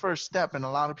it's the first step. And a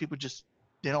lot of people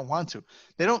they don't want to.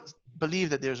 They don't believe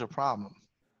that there's a problem,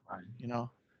 right.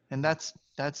 And that's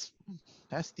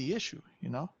the issue,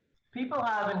 People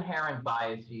have inherent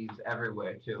biases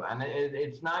everywhere too, and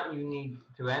it's not unique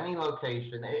to any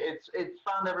location. It's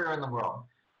found everywhere in the world.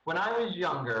 When I was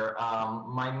younger,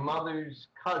 my mother's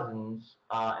cousins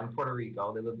in Puerto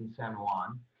Rico, they lived in San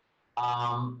Juan.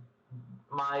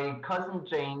 My cousin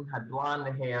Jane had blonde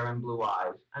hair and blue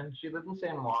eyes, and she lived in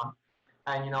San Juan.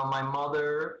 And my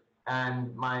mother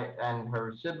and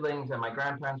her siblings and my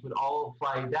grandparents would all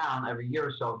fly down every year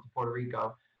or so to Puerto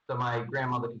Rico. So my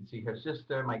grandmother could see her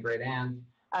sister, my great aunt,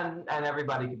 and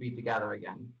everybody could be together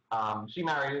again. She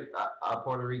married a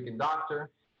Puerto Rican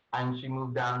doctor, and she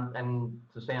moved down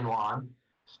to San Juan.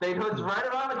 Statehood's right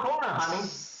around the corner, honey.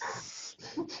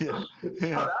 Yeah. So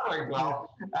that worked well.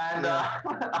 And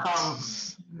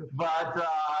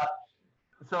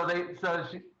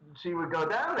she would go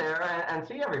down there and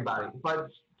see everybody. But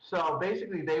so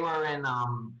basically, they were in.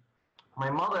 My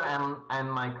mother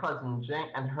and my cousin Jane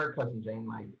and her cousin Jane,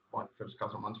 my first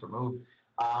cousin once removed,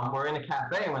 were in a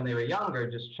cafe when they were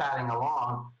younger, just chatting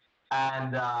along,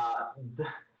 and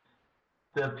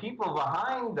the people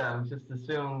behind them just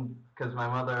assumed, because my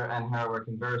mother and her were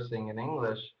conversing in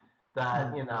English,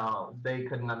 that they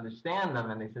couldn't understand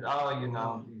them, and they said,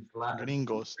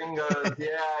 these gringos,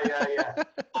 yeah.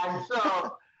 And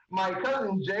so my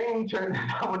cousin Jane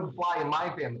that wouldn't fly in my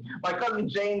family. My cousin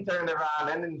Jane turned around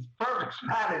and in perfect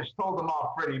Spanish told them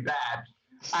off pretty bad.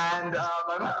 And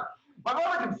my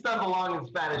mother could step along in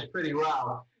Spanish pretty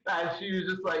well. And she was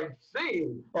just like, see,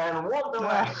 and walked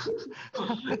away.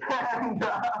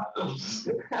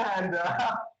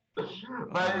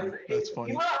 But that's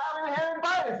funny. People are having inherent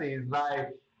biases.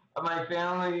 My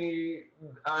family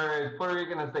are Puerto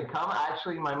Rican as they come.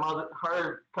 Actually, my mother,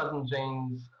 her cousin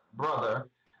Jane's brother.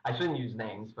 I shouldn't use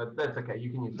names, but that's okay. You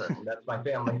can use her name. That's my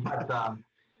family. But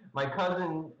my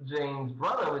cousin Jane's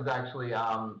brother was actually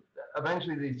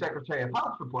eventually the Secretary of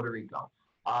Health for Puerto Rico.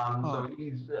 Oh, So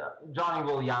he's Johnny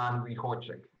Willian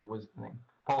Rychorczyk was the name,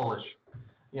 Polish,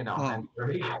 oh, and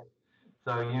Puerto Rico.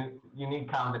 So unique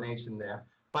combination there.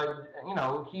 But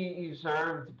he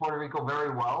served Puerto Rico very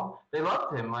well. They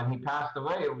loved him when he passed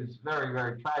away. It was very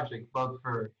very tragic, both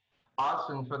for us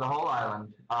and for the whole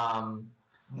island. mm,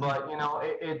 But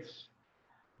it's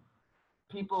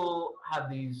people have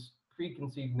these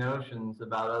preconceived notions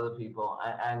about other people,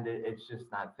 and it's just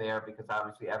not fair because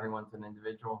obviously everyone's an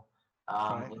individual.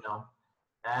 Um, right. you know,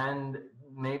 and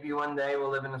maybe one day we'll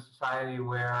live in a society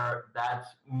where that's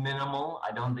minimal.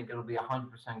 I don't think it'll be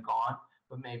 100% gone,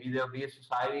 but maybe there'll be a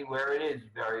society where it is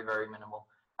very, very minimal.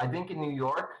 I think in New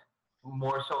York,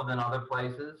 more so than other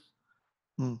places,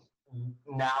 Mm,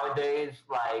 nowadays,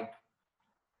 like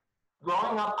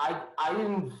growing up, I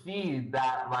didn't see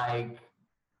that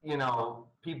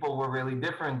people were really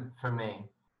different from me.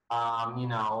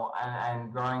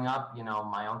 And growing up,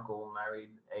 my uncle married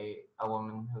a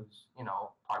woman who's,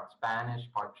 part Spanish,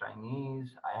 part Chinese.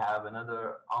 I have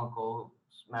another uncle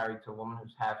who's married to a woman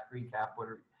who's half Greek, half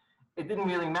Puerto Rican. It didn't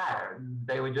really matter.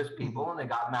 They were just mhm, people and they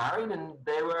got married and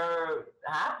they were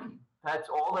happy. That's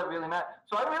all that really mattered.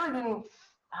 So I really didn't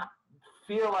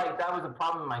feel like that was a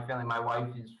problem in my family. My wife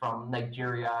is from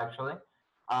Nigeria, actually.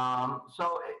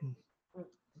 mm,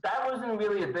 That wasn't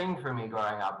really a thing for me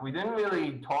growing up. We didn't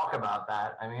really talk about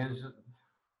that. I mean,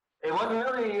 it wasn't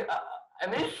really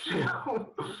an issue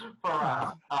for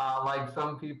right. us, like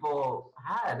some people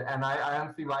had, and I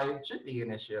don't see why it should be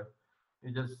an issue.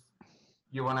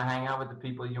 You want to hang out with the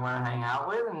people you want to hang out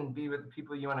with, and be with the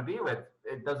people you want to be with.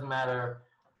 It doesn't matter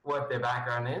what their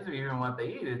background is or even what they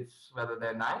eat. It's whether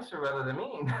they're nice or whether they're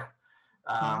mean.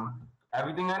 Right.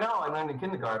 Everything I know, I learned in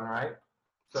kindergarten, right?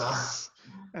 So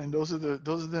And those are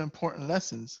the important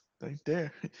lessons right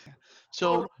there.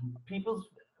 well, So, people's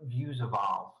views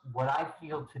evolve. What I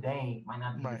feel today might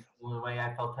not be the right. same way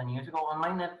I felt 10 years ago, and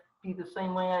might not be the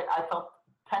same way I felt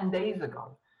 10 days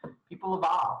ago. People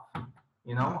evolve,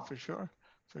 you Yeah, know? for sure.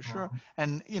 For sure. Mhm.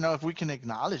 And, if we can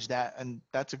acknowledge that, and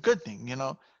that's a good thing.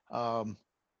 Um,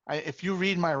 if you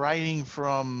read my writing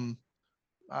from,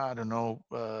 I don't know,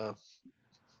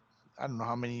 I don't know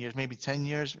how many years, maybe 10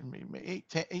 years, maybe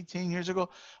 18 years ago,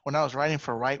 when I was writing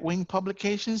for right wing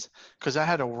publications, because I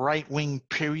had a right wing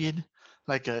period,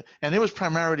 and it was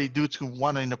primarily due to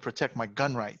wanting to protect my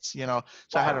gun rights. So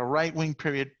I had Right. a right wing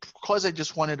period because I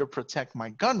just wanted to protect my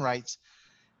gun rights.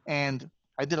 And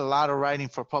I did a lot of writing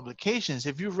for publications.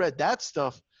 If you read that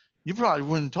stuff, you probably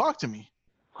wouldn't talk to me.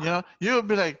 You would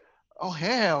be like, "Oh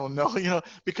hell no,"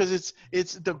 because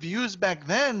it's the views back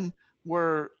then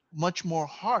were much more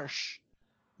harsh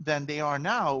than they are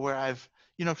now. Where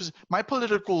because my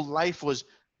political life was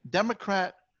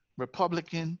Democrat,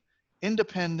 Republican,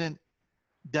 Independent,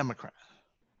 Democrat.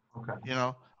 Okay.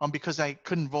 Because I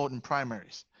couldn't vote in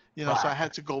primaries. So I Right.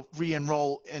 had to go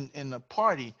re-enroll in a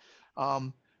party.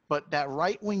 Um, but that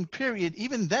right-wing period,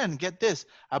 even then, get this,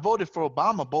 I voted for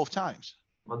Obama both times.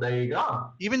 Well, there you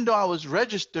go. Even though I was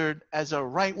registered as a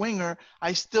right-winger,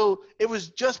 it was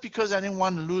just because I didn't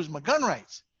want to lose my gun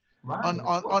rights. Right. On, Of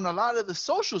on, course. on a lot of the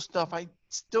social stuff, I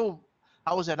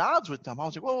was at odds with them. I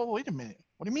was like, whoa, whoa, wait a minute.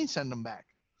 What do you mean send them back?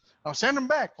 I'll send them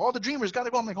back. All the dreamers got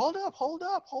to go. I'm like, hold up, hold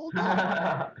up, hold up.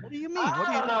 What do you mean? What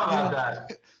do I you, don't know you about know?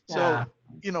 that. So,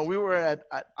 Yeah. we were at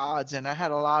odds, and I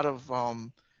had a lot of,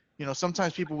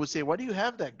 sometimes people would say, why do you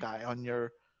have that guy on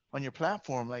your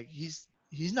platform? Like he's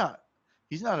not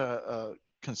a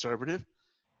conservative.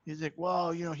 He's like,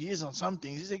 well, he is on some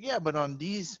things. He's like, yeah, but on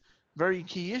these very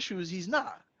key issues, he's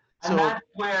not. And So, that's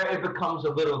where it becomes a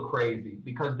little crazy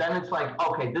because then it's like,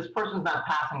 okay, this person's not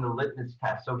passing the litmus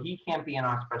test, so he can't be in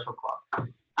our special club.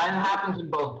 And it happens in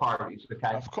both parties,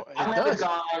 okay? of course, I it met a does.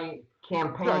 guy I just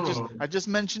campaigning. I just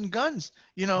mentioned guns.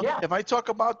 Yeah, If I talk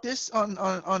about this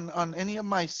on any of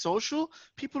my social,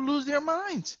 people lose their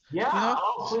minds. You yeah. know,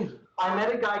 Oh, please. I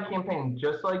met a guy campaigning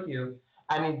just like you,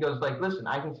 and he goes like, "Listen,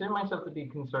 I consider myself to be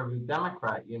conservative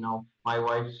Democrat. My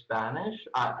wife's Spanish.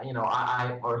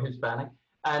 I or Hispanic,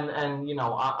 and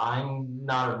I'm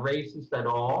not a racist at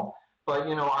all. But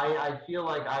I feel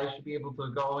like I should be able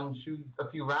to go and shoot a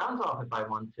few rounds off if I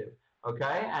want to.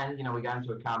 Okay, and we got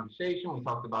into a conversation. We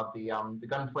talked about the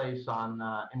gun place on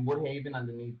in Woodhaven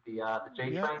underneath the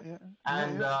J yeah, train, yeah, yeah,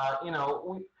 and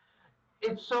yeah.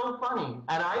 it's so funny.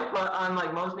 And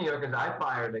unlike most New Yorkers, I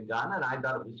fired a gun and I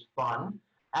thought it was fun.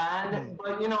 And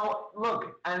but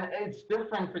look, and it's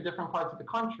different for different parts of the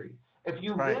country. If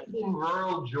you Right. live in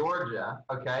rural Georgia,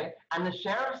 okay, and the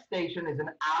sheriff's station is an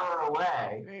hour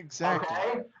away, Exactly.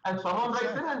 okay, and someone breaks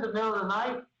Exactly. in the middle of the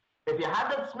night, if you have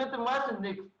that Smith and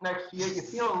Wesson next to you, you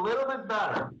feel a little bit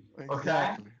better, okay?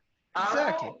 Exactly. All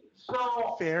right. Exactly.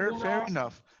 So Fair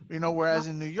enough. Whereas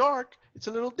in New York, it's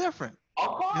a little different.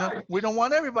 of We course, don't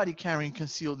want everybody carrying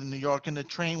concealed in New York in the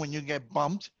train when you get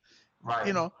bumped,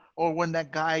 right. or when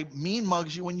that guy mean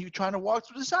mugs you when you're trying to walk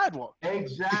through the sidewalk.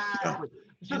 Exactly.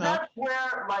 So You know, that's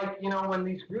where, like, when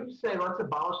these groups say, let's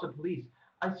abolish the police,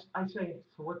 I say,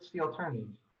 so what's the alternative?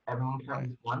 Everyone right.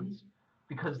 carries guns?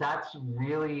 Because that's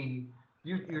really,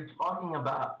 you're talking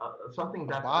about something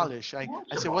that's Abolish. I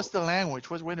said, what's untouchable. the language?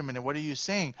 Wait a minute. What are you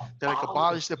saying? They're like, Abolish the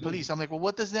abolish the police. police. I'm like, well,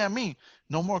 what does that mean?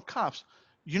 No more cops.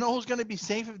 You know who's going to be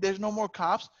safe if there's no more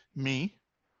cops? Me,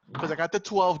 because I got the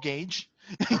 12 gauge.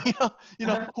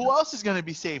 Who else is going to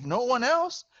be safe? No one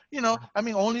else.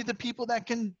 Only the people that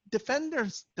can defend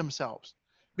themselves.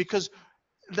 Because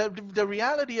the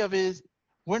reality of it is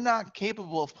we're not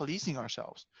capable of policing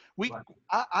ourselves. We, Right.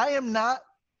 I am not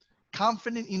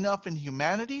confident enough in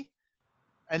humanity,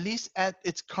 at least at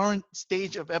its current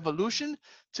stage of evolution,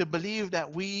 to believe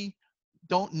that we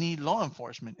don't need law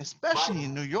enforcement, especially Right.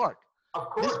 in New York. Of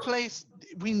This course. place,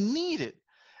 we need it.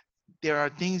 There are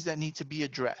things that need to be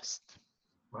addressed.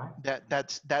 Right.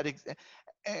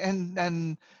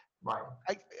 And Right.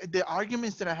 the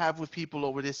arguments that I have with people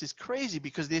over this is crazy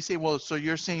because they say, well, so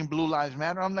you're saying blue lives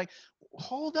matter? I'm like,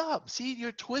 hold up. See,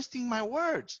 you're twisting my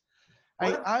words.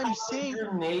 What if I'm someone's saying,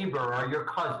 your neighbor or your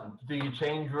cousin? Do you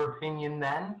change your opinion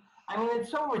then? I mean,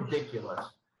 it's so ridiculous.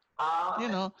 Uh, you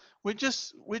know, we're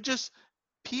just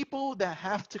people that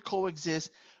have to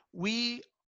coexist. We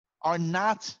are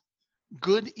not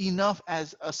good enough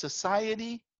as a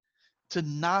society to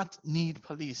not need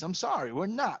police. I'm sorry, we're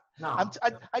not. no.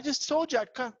 I just told you I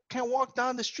can't walk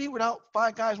down the street without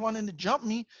five guys wanting to jump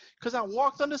me because I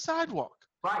walked on the sidewalk.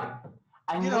 Right.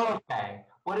 And You know, you're okay.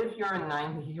 What if you're a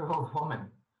 90-year-old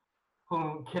woman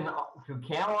who can't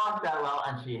walk that well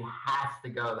and she has to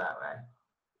go that way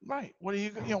right? What are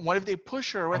what if they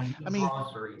push her? and I get mean,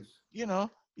 groceries? you know,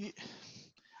 you,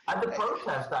 At the eh,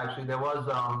 protest, actually, there was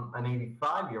an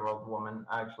 85-year-old woman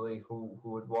actually who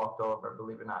had walked over.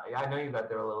 Believe it or not, I know you got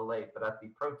there a little late, but at the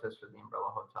protest for the Umbrella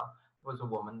Hotel, there was a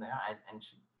woman there, and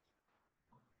she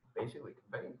basically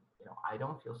conveyed, I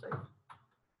don't feel safe.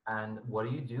 And what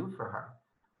do you do for her?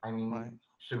 I mean, right?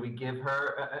 should we give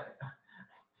her?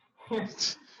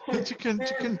 That you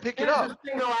can pick it Here's up. a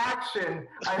single action.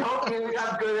 I hope you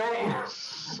have good aim.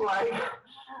 Like,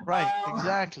 Right, um,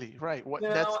 exactly. Right. What you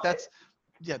that's know, that's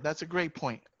yeah, that's a great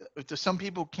point. Some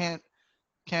people can't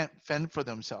fend for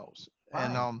themselves,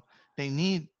 and right. they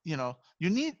need, you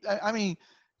need. I mean,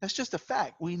 that's just a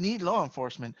fact. We need law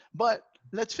enforcement, but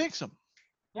let's fix them.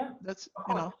 Yeah, That's of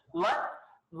course.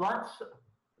 Let's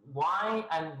why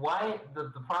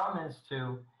the problem is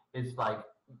too is like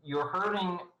you're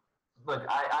hurting. Look,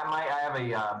 I have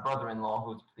a brother-in-law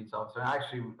who's a police officer, and I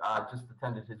actually just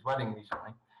attended his wedding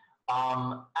recently.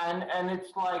 And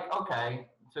it's like, okay,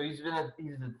 so he's a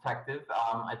detective.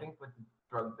 I think with the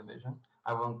drug division.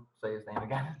 I won't say his name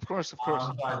again. of course, of course.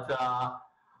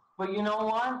 But you know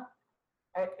what?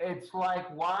 It's like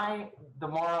why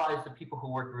demoralize the people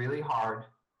who work really hard,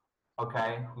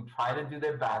 okay, who try to do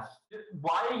their best.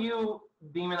 Why are you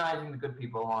demonizing the good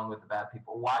people along with the bad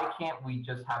people? Why can't we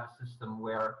just have a system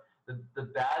where the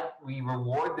bad, we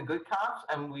reward the good cops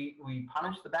and we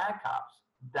punish the bad cops?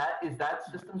 That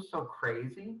system so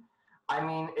crazy? I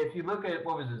mean, if you look at,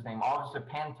 what was his name? Officer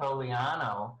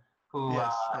Pantoliano, who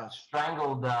Yes, yes.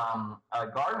 strangled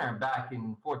Gardner back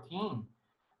in 14.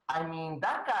 I mean,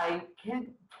 that guy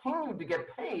continued to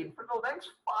get paid for the next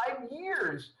 5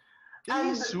 years. Didn't he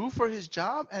And sue for his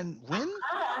job and win?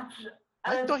 I,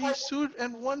 I and thought it's he like sued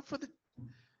and won for the.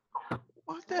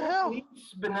 What the the hell?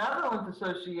 Police Benevolent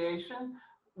Association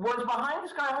was behind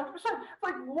this guy 100%.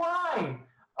 Like, why?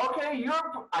 Okay,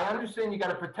 I understand you got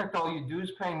to protect all your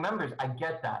dues paying members. I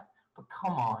get that. But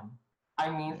come on. I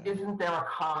mean, Yeah, isn't there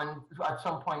at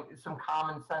some point, some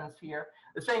common sense here?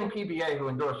 The same PBA who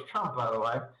endorsed Trump, by the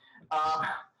way. Uh,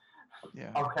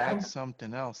 yeah. okay. That's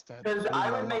something else that Because blew I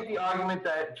my would mind. make the argument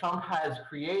that Trump has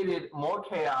created more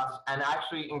chaos and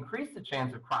actually increased the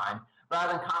chance of crime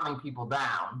rather than calming people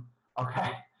down.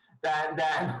 Okay, than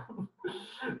Yeah,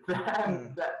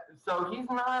 so he's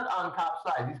not on cop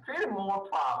side. He's created more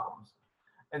problems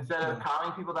instead of yeah,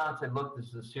 calming people down and say, "Look, this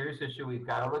is a serious issue. We've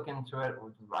got to look into it.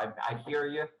 I hear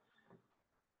you."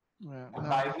 yeah.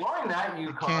 By No, ignoring that, you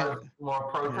they can't. cause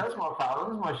more Yeah, protests, more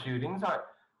problems, more shootings.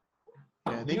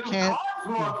 yeah. They You can't. caused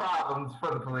cause more problems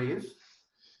for the police.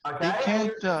 Okay, They can't.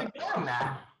 and you're doing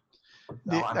that.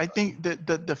 No, I think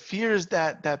the fears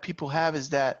that people have is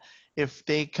that if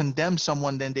they condemn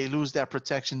someone, then they lose that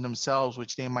protection themselves,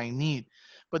 which they might need.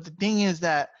 But the thing is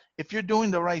that if you're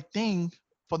doing the right thing,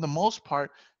 for the most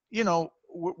part,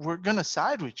 we're gonna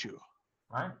side with you.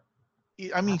 right.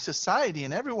 I mean, society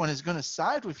and everyone is gonna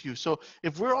side with you. So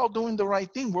if we're all doing the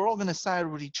right thing, we're all gonna side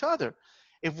with each other.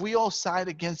 If we all side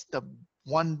against the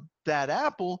one bad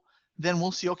apple, then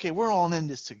we'll see. Okay, we're all in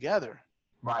this together.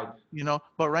 Right.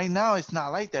 But right now it's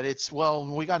not like that. It's, well,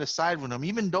 we got to side with him,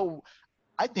 even though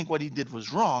I think what he did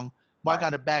was wrong, but I Right. got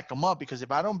to back him up, because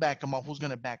if I don't back him up, who's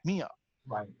going to back me up?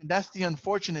 Right. And that's the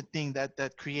unfortunate thing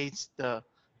that creates the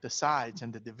sides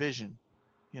and the division,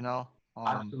 you know.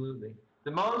 Absolutely.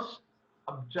 The most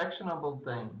objectionable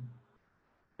thing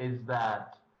is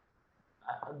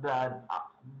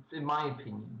in my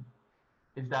opinion,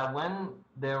 is that when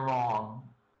they're wrong,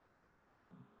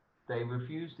 they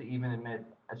refuse to even admit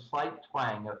a slight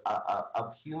twang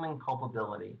of human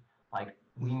culpability. Like,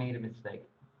 we made a mistake.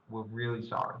 We're really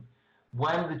sorry.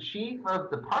 When the chief of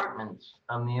departments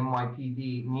of the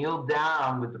NYPD kneeled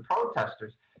down with the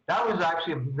protesters, that was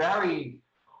actually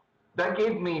that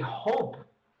gave me hope,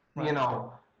 Right.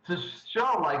 to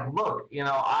show, like, look,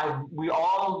 we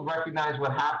all recognize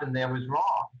what happened there was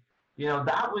wrong.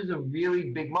 That was a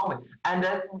really big moment. And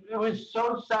that it was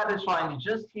so satisfying to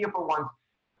just hear for once,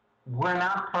 we're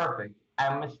not perfect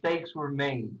and mistakes were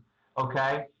made.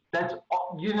 Okay. That's,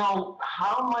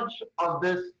 how much of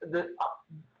this,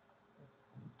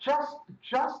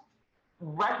 just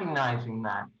recognizing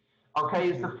that, okay,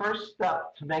 is the first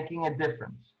step to making a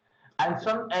difference. And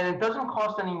it doesn't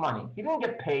cost any money. He didn't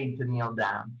get paid to kneel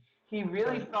down. He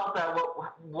really felt that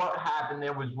what happened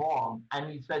there was wrong, and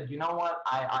he said, you know what,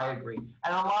 I agree.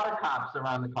 And a lot of cops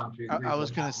around the country agree. I was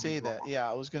going to say that. Yeah,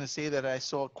 I was going to say that I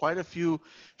saw quite a few,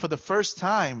 for the first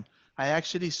time, I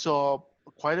actually saw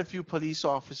quite a few police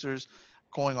officers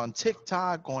going on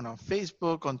TikTok, going on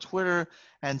Facebook, on Twitter,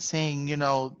 and saying,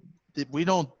 that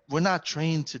we're not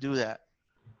trained to do that.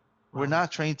 We're not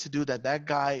trained to do that. That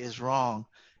guy is wrong.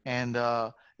 And,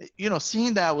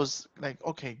 seeing that was like,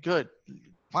 okay, good.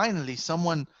 Finally,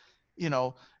 someone, you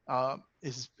know,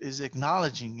 is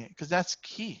acknowledging it, because that's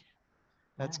key.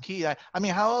 That's key. I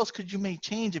mean, how else could you make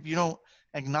change if you don't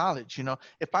acknowledge?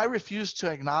 If I refuse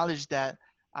to acknowledge that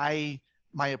my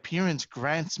appearance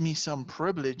grants me some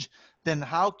privilege, then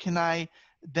how can I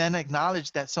then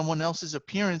acknowledge that someone else's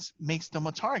appearance makes them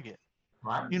a target?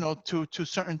 Right. To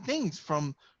certain things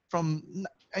from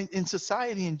in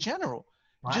society in general.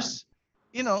 Right. Just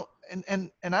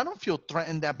and I don't feel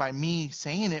threatened that by me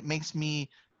saying it makes me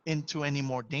into any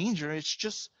more danger. It's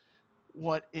just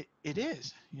what it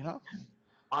is.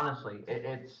 Honestly,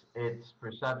 it's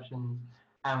perception,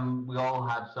 and we all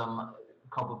have some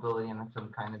culpability and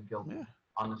some kind of guilt. Yeah.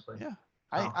 Honestly. Yeah.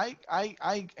 So,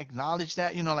 I acknowledge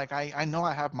that, like I know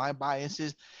I have my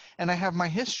biases and I have my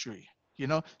history.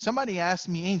 Somebody asked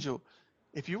me, Angel,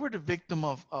 if you were the victim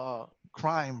of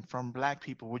crime from black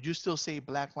people, would you still say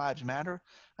Black Lives Matter?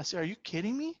 I said, are you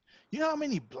kidding me? You know how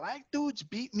many black dudes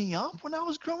beat me up when I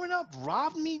was growing up,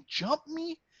 robbed me, jumped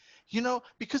me,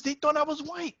 because they thought I was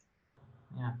white.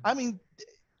 yeah. I mean,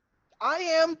 I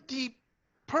am the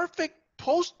perfect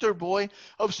poster boy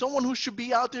of someone who should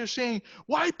be out there saying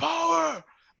white power,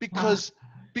 because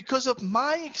of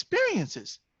my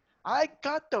experiences. I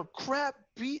got the crap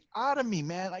beat out of me,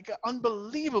 man, like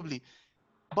unbelievably.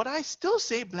 But I still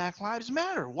say Black Lives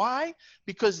Matter. Why?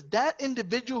 Because that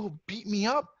individual who beat me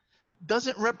up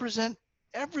doesn't represent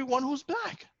everyone who's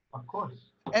black. Of course.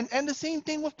 And the same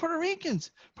thing with Puerto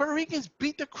Ricans. Puerto Ricans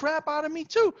beat the crap out of me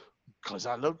too, because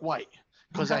I look white,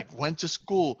 because I went to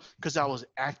school, because I was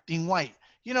acting white.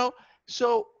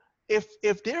 So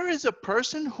if there is a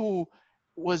person who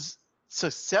was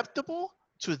susceptible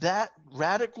to that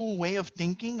radical way of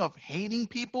thinking, of hating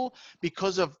people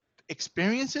because of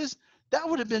experiences, that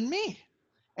would have been me.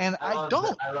 And I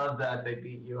don't. I love that they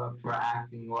beat you up for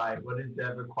acting white. What did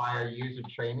that require? Years of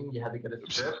training? You had to get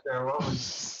a script, or what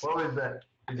was that?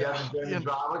 Did you have to join the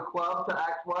drama club to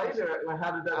act white, or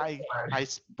how did that start? I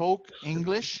spoke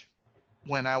English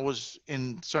when I was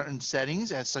in certain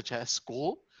settings, such as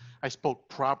school. I spoke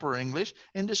proper English.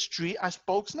 In the street, I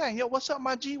spoke slang. Yo, what's up,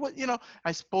 my G?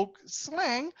 I spoke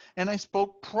slang and I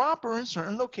spoke proper in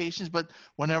certain locations. But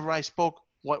whenever I spoke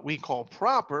what we call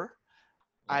proper,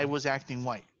 I was acting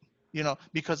white.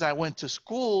 Because I went to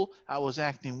school, I was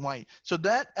acting white. So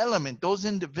that element, those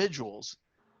individuals,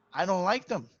 I don't like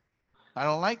them. I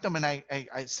don't like them. And I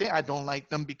say I don't like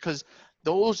them because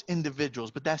those individuals,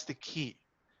 but that's the key.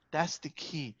 That's the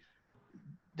key.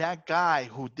 that guy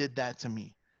who did that to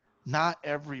me, not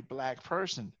every black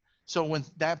person. So when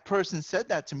that person said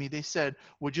that to me, they said,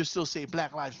 "Would you still say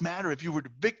Black Lives Matter if you were the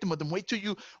victim of them? Wait till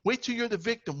you're the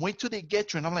victim. Wait till they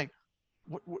get you." And I'm like,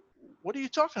 "What, what, what are you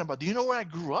talking about? Do you know where I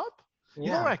grew up? You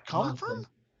know Yeah, where I come from? honestly.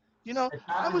 You know, It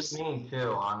I happens to was, me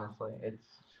too, honestly. It's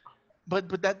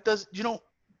but that does, you don't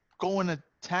go and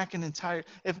attack an entire.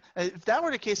 If that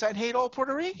were the case, I'd hate all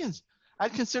Puerto Ricans.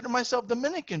 I'd consider myself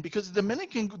Dominican because the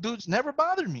Dominican dudes never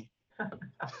bothered me.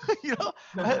 You know,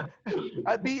 I,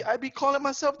 I'd be calling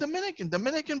myself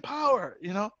Dominican power.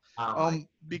 You know, oh my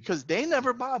because they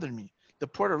never bothered me. The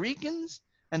Puerto Ricans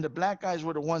and the black guys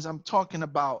were the ones I'm talking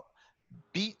about.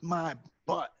 Beat my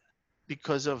butt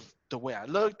because of the way I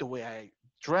look, the way I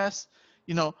dress.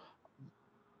 You know,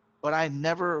 but I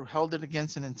never held it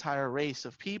against an entire race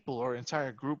of people or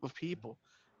entire group of people.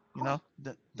 You know,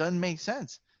 that doesn't make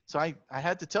sense. So I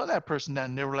had to tell that person that,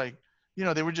 and they were like, you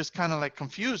know, they were just kind of like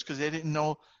confused because they didn't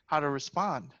know how to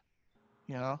respond.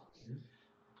 You know.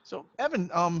 So Evan,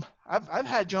 I've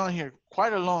had you on here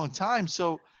quite a long time.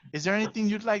 So is there anything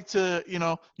you'd like to,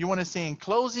 you want to say in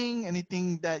closing?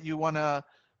 Anything that you want to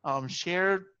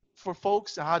share for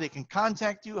folks, how they can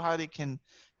contact you, how they can,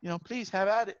 please have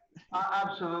at it.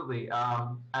 Absolutely.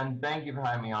 And thank you for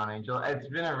having me on, Angel. It's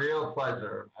been a real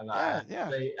pleasure. And Yeah,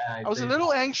 yeah. I I was a say,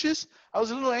 little anxious.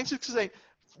 Because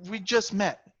we just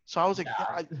met. So I was like,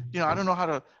 yeah. I don't know I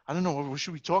don't know what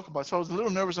should we talk about. So I was a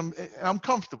little nervous. I'm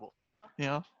comfortable,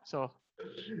 So hope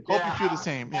you Yeah, feel the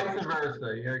same. Yeah. vice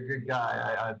versa. You're a good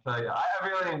guy. I tell you, I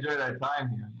really enjoyed our time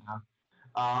here.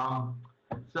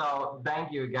 So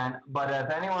thank you again. But if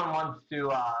anyone wants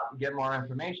to get more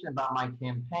information about my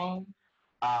campaign,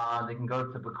 they can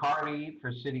go to Bacardi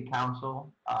for City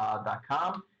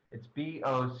Council.com. It's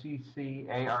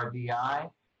BOCCARDI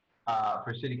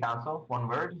for City Council, one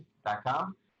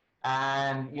word.com.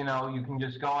 And you can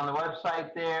just go on the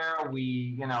website there.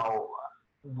 We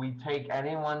take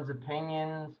anyone's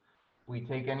opinions. We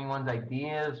take anyone's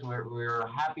ideas. We're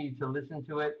happy to listen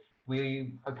to it.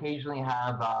 We occasionally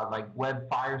have like web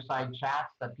fireside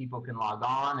chats that people can log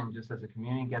on and just as a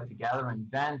community get together and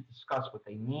vent, discuss what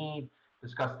they need,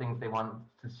 discuss things they want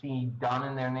to see done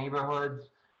in their neighborhoods.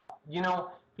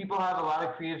 People have a lot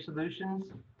of creative solutions,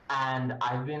 and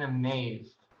I've been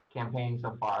amazed campaigning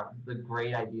so far, the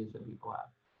great ideas that people have.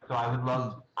 So I would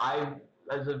love,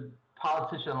 as a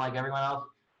politician like everyone else,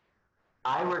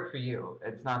 I work for you.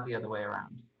 It's not the other way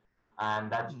around.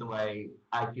 And that's the way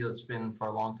I feel it's been for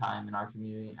a long time in our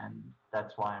community, and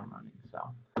that's why I'm running.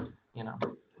 So, it's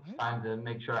time to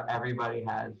make sure everybody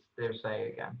has their say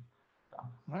again. So.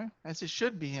 Right, as it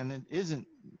should be, and it isn't.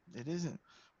 It isn't.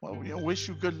 Well, wish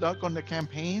you good luck on the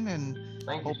campaign, and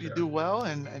hope you do well.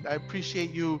 And I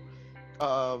appreciate you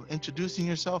introducing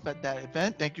yourself at that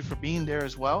event. Thank you for being there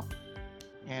as well.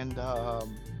 And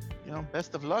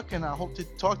best of luck. And I hope to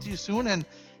talk to you soon.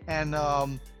 And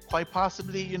quite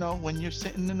possibly, when you're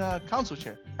sitting in a council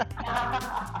chair.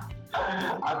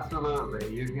 Absolutely.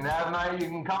 You can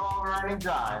come over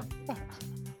anytime. Awesome.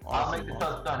 I'll make the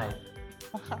trust donate.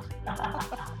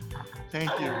 Thank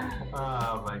you.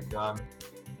 Oh my God.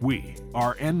 We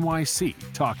are NYC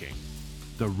Talking,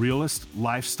 the realest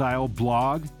lifestyle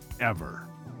blog ever.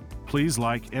 Please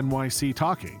like NYC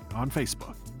Talking on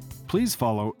Facebook. Please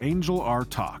follow Angel R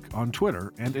Talk on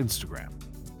Twitter and Instagram.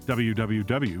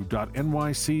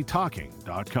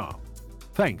 www.nyctalking.com.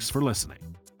 Thanks for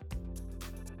listening.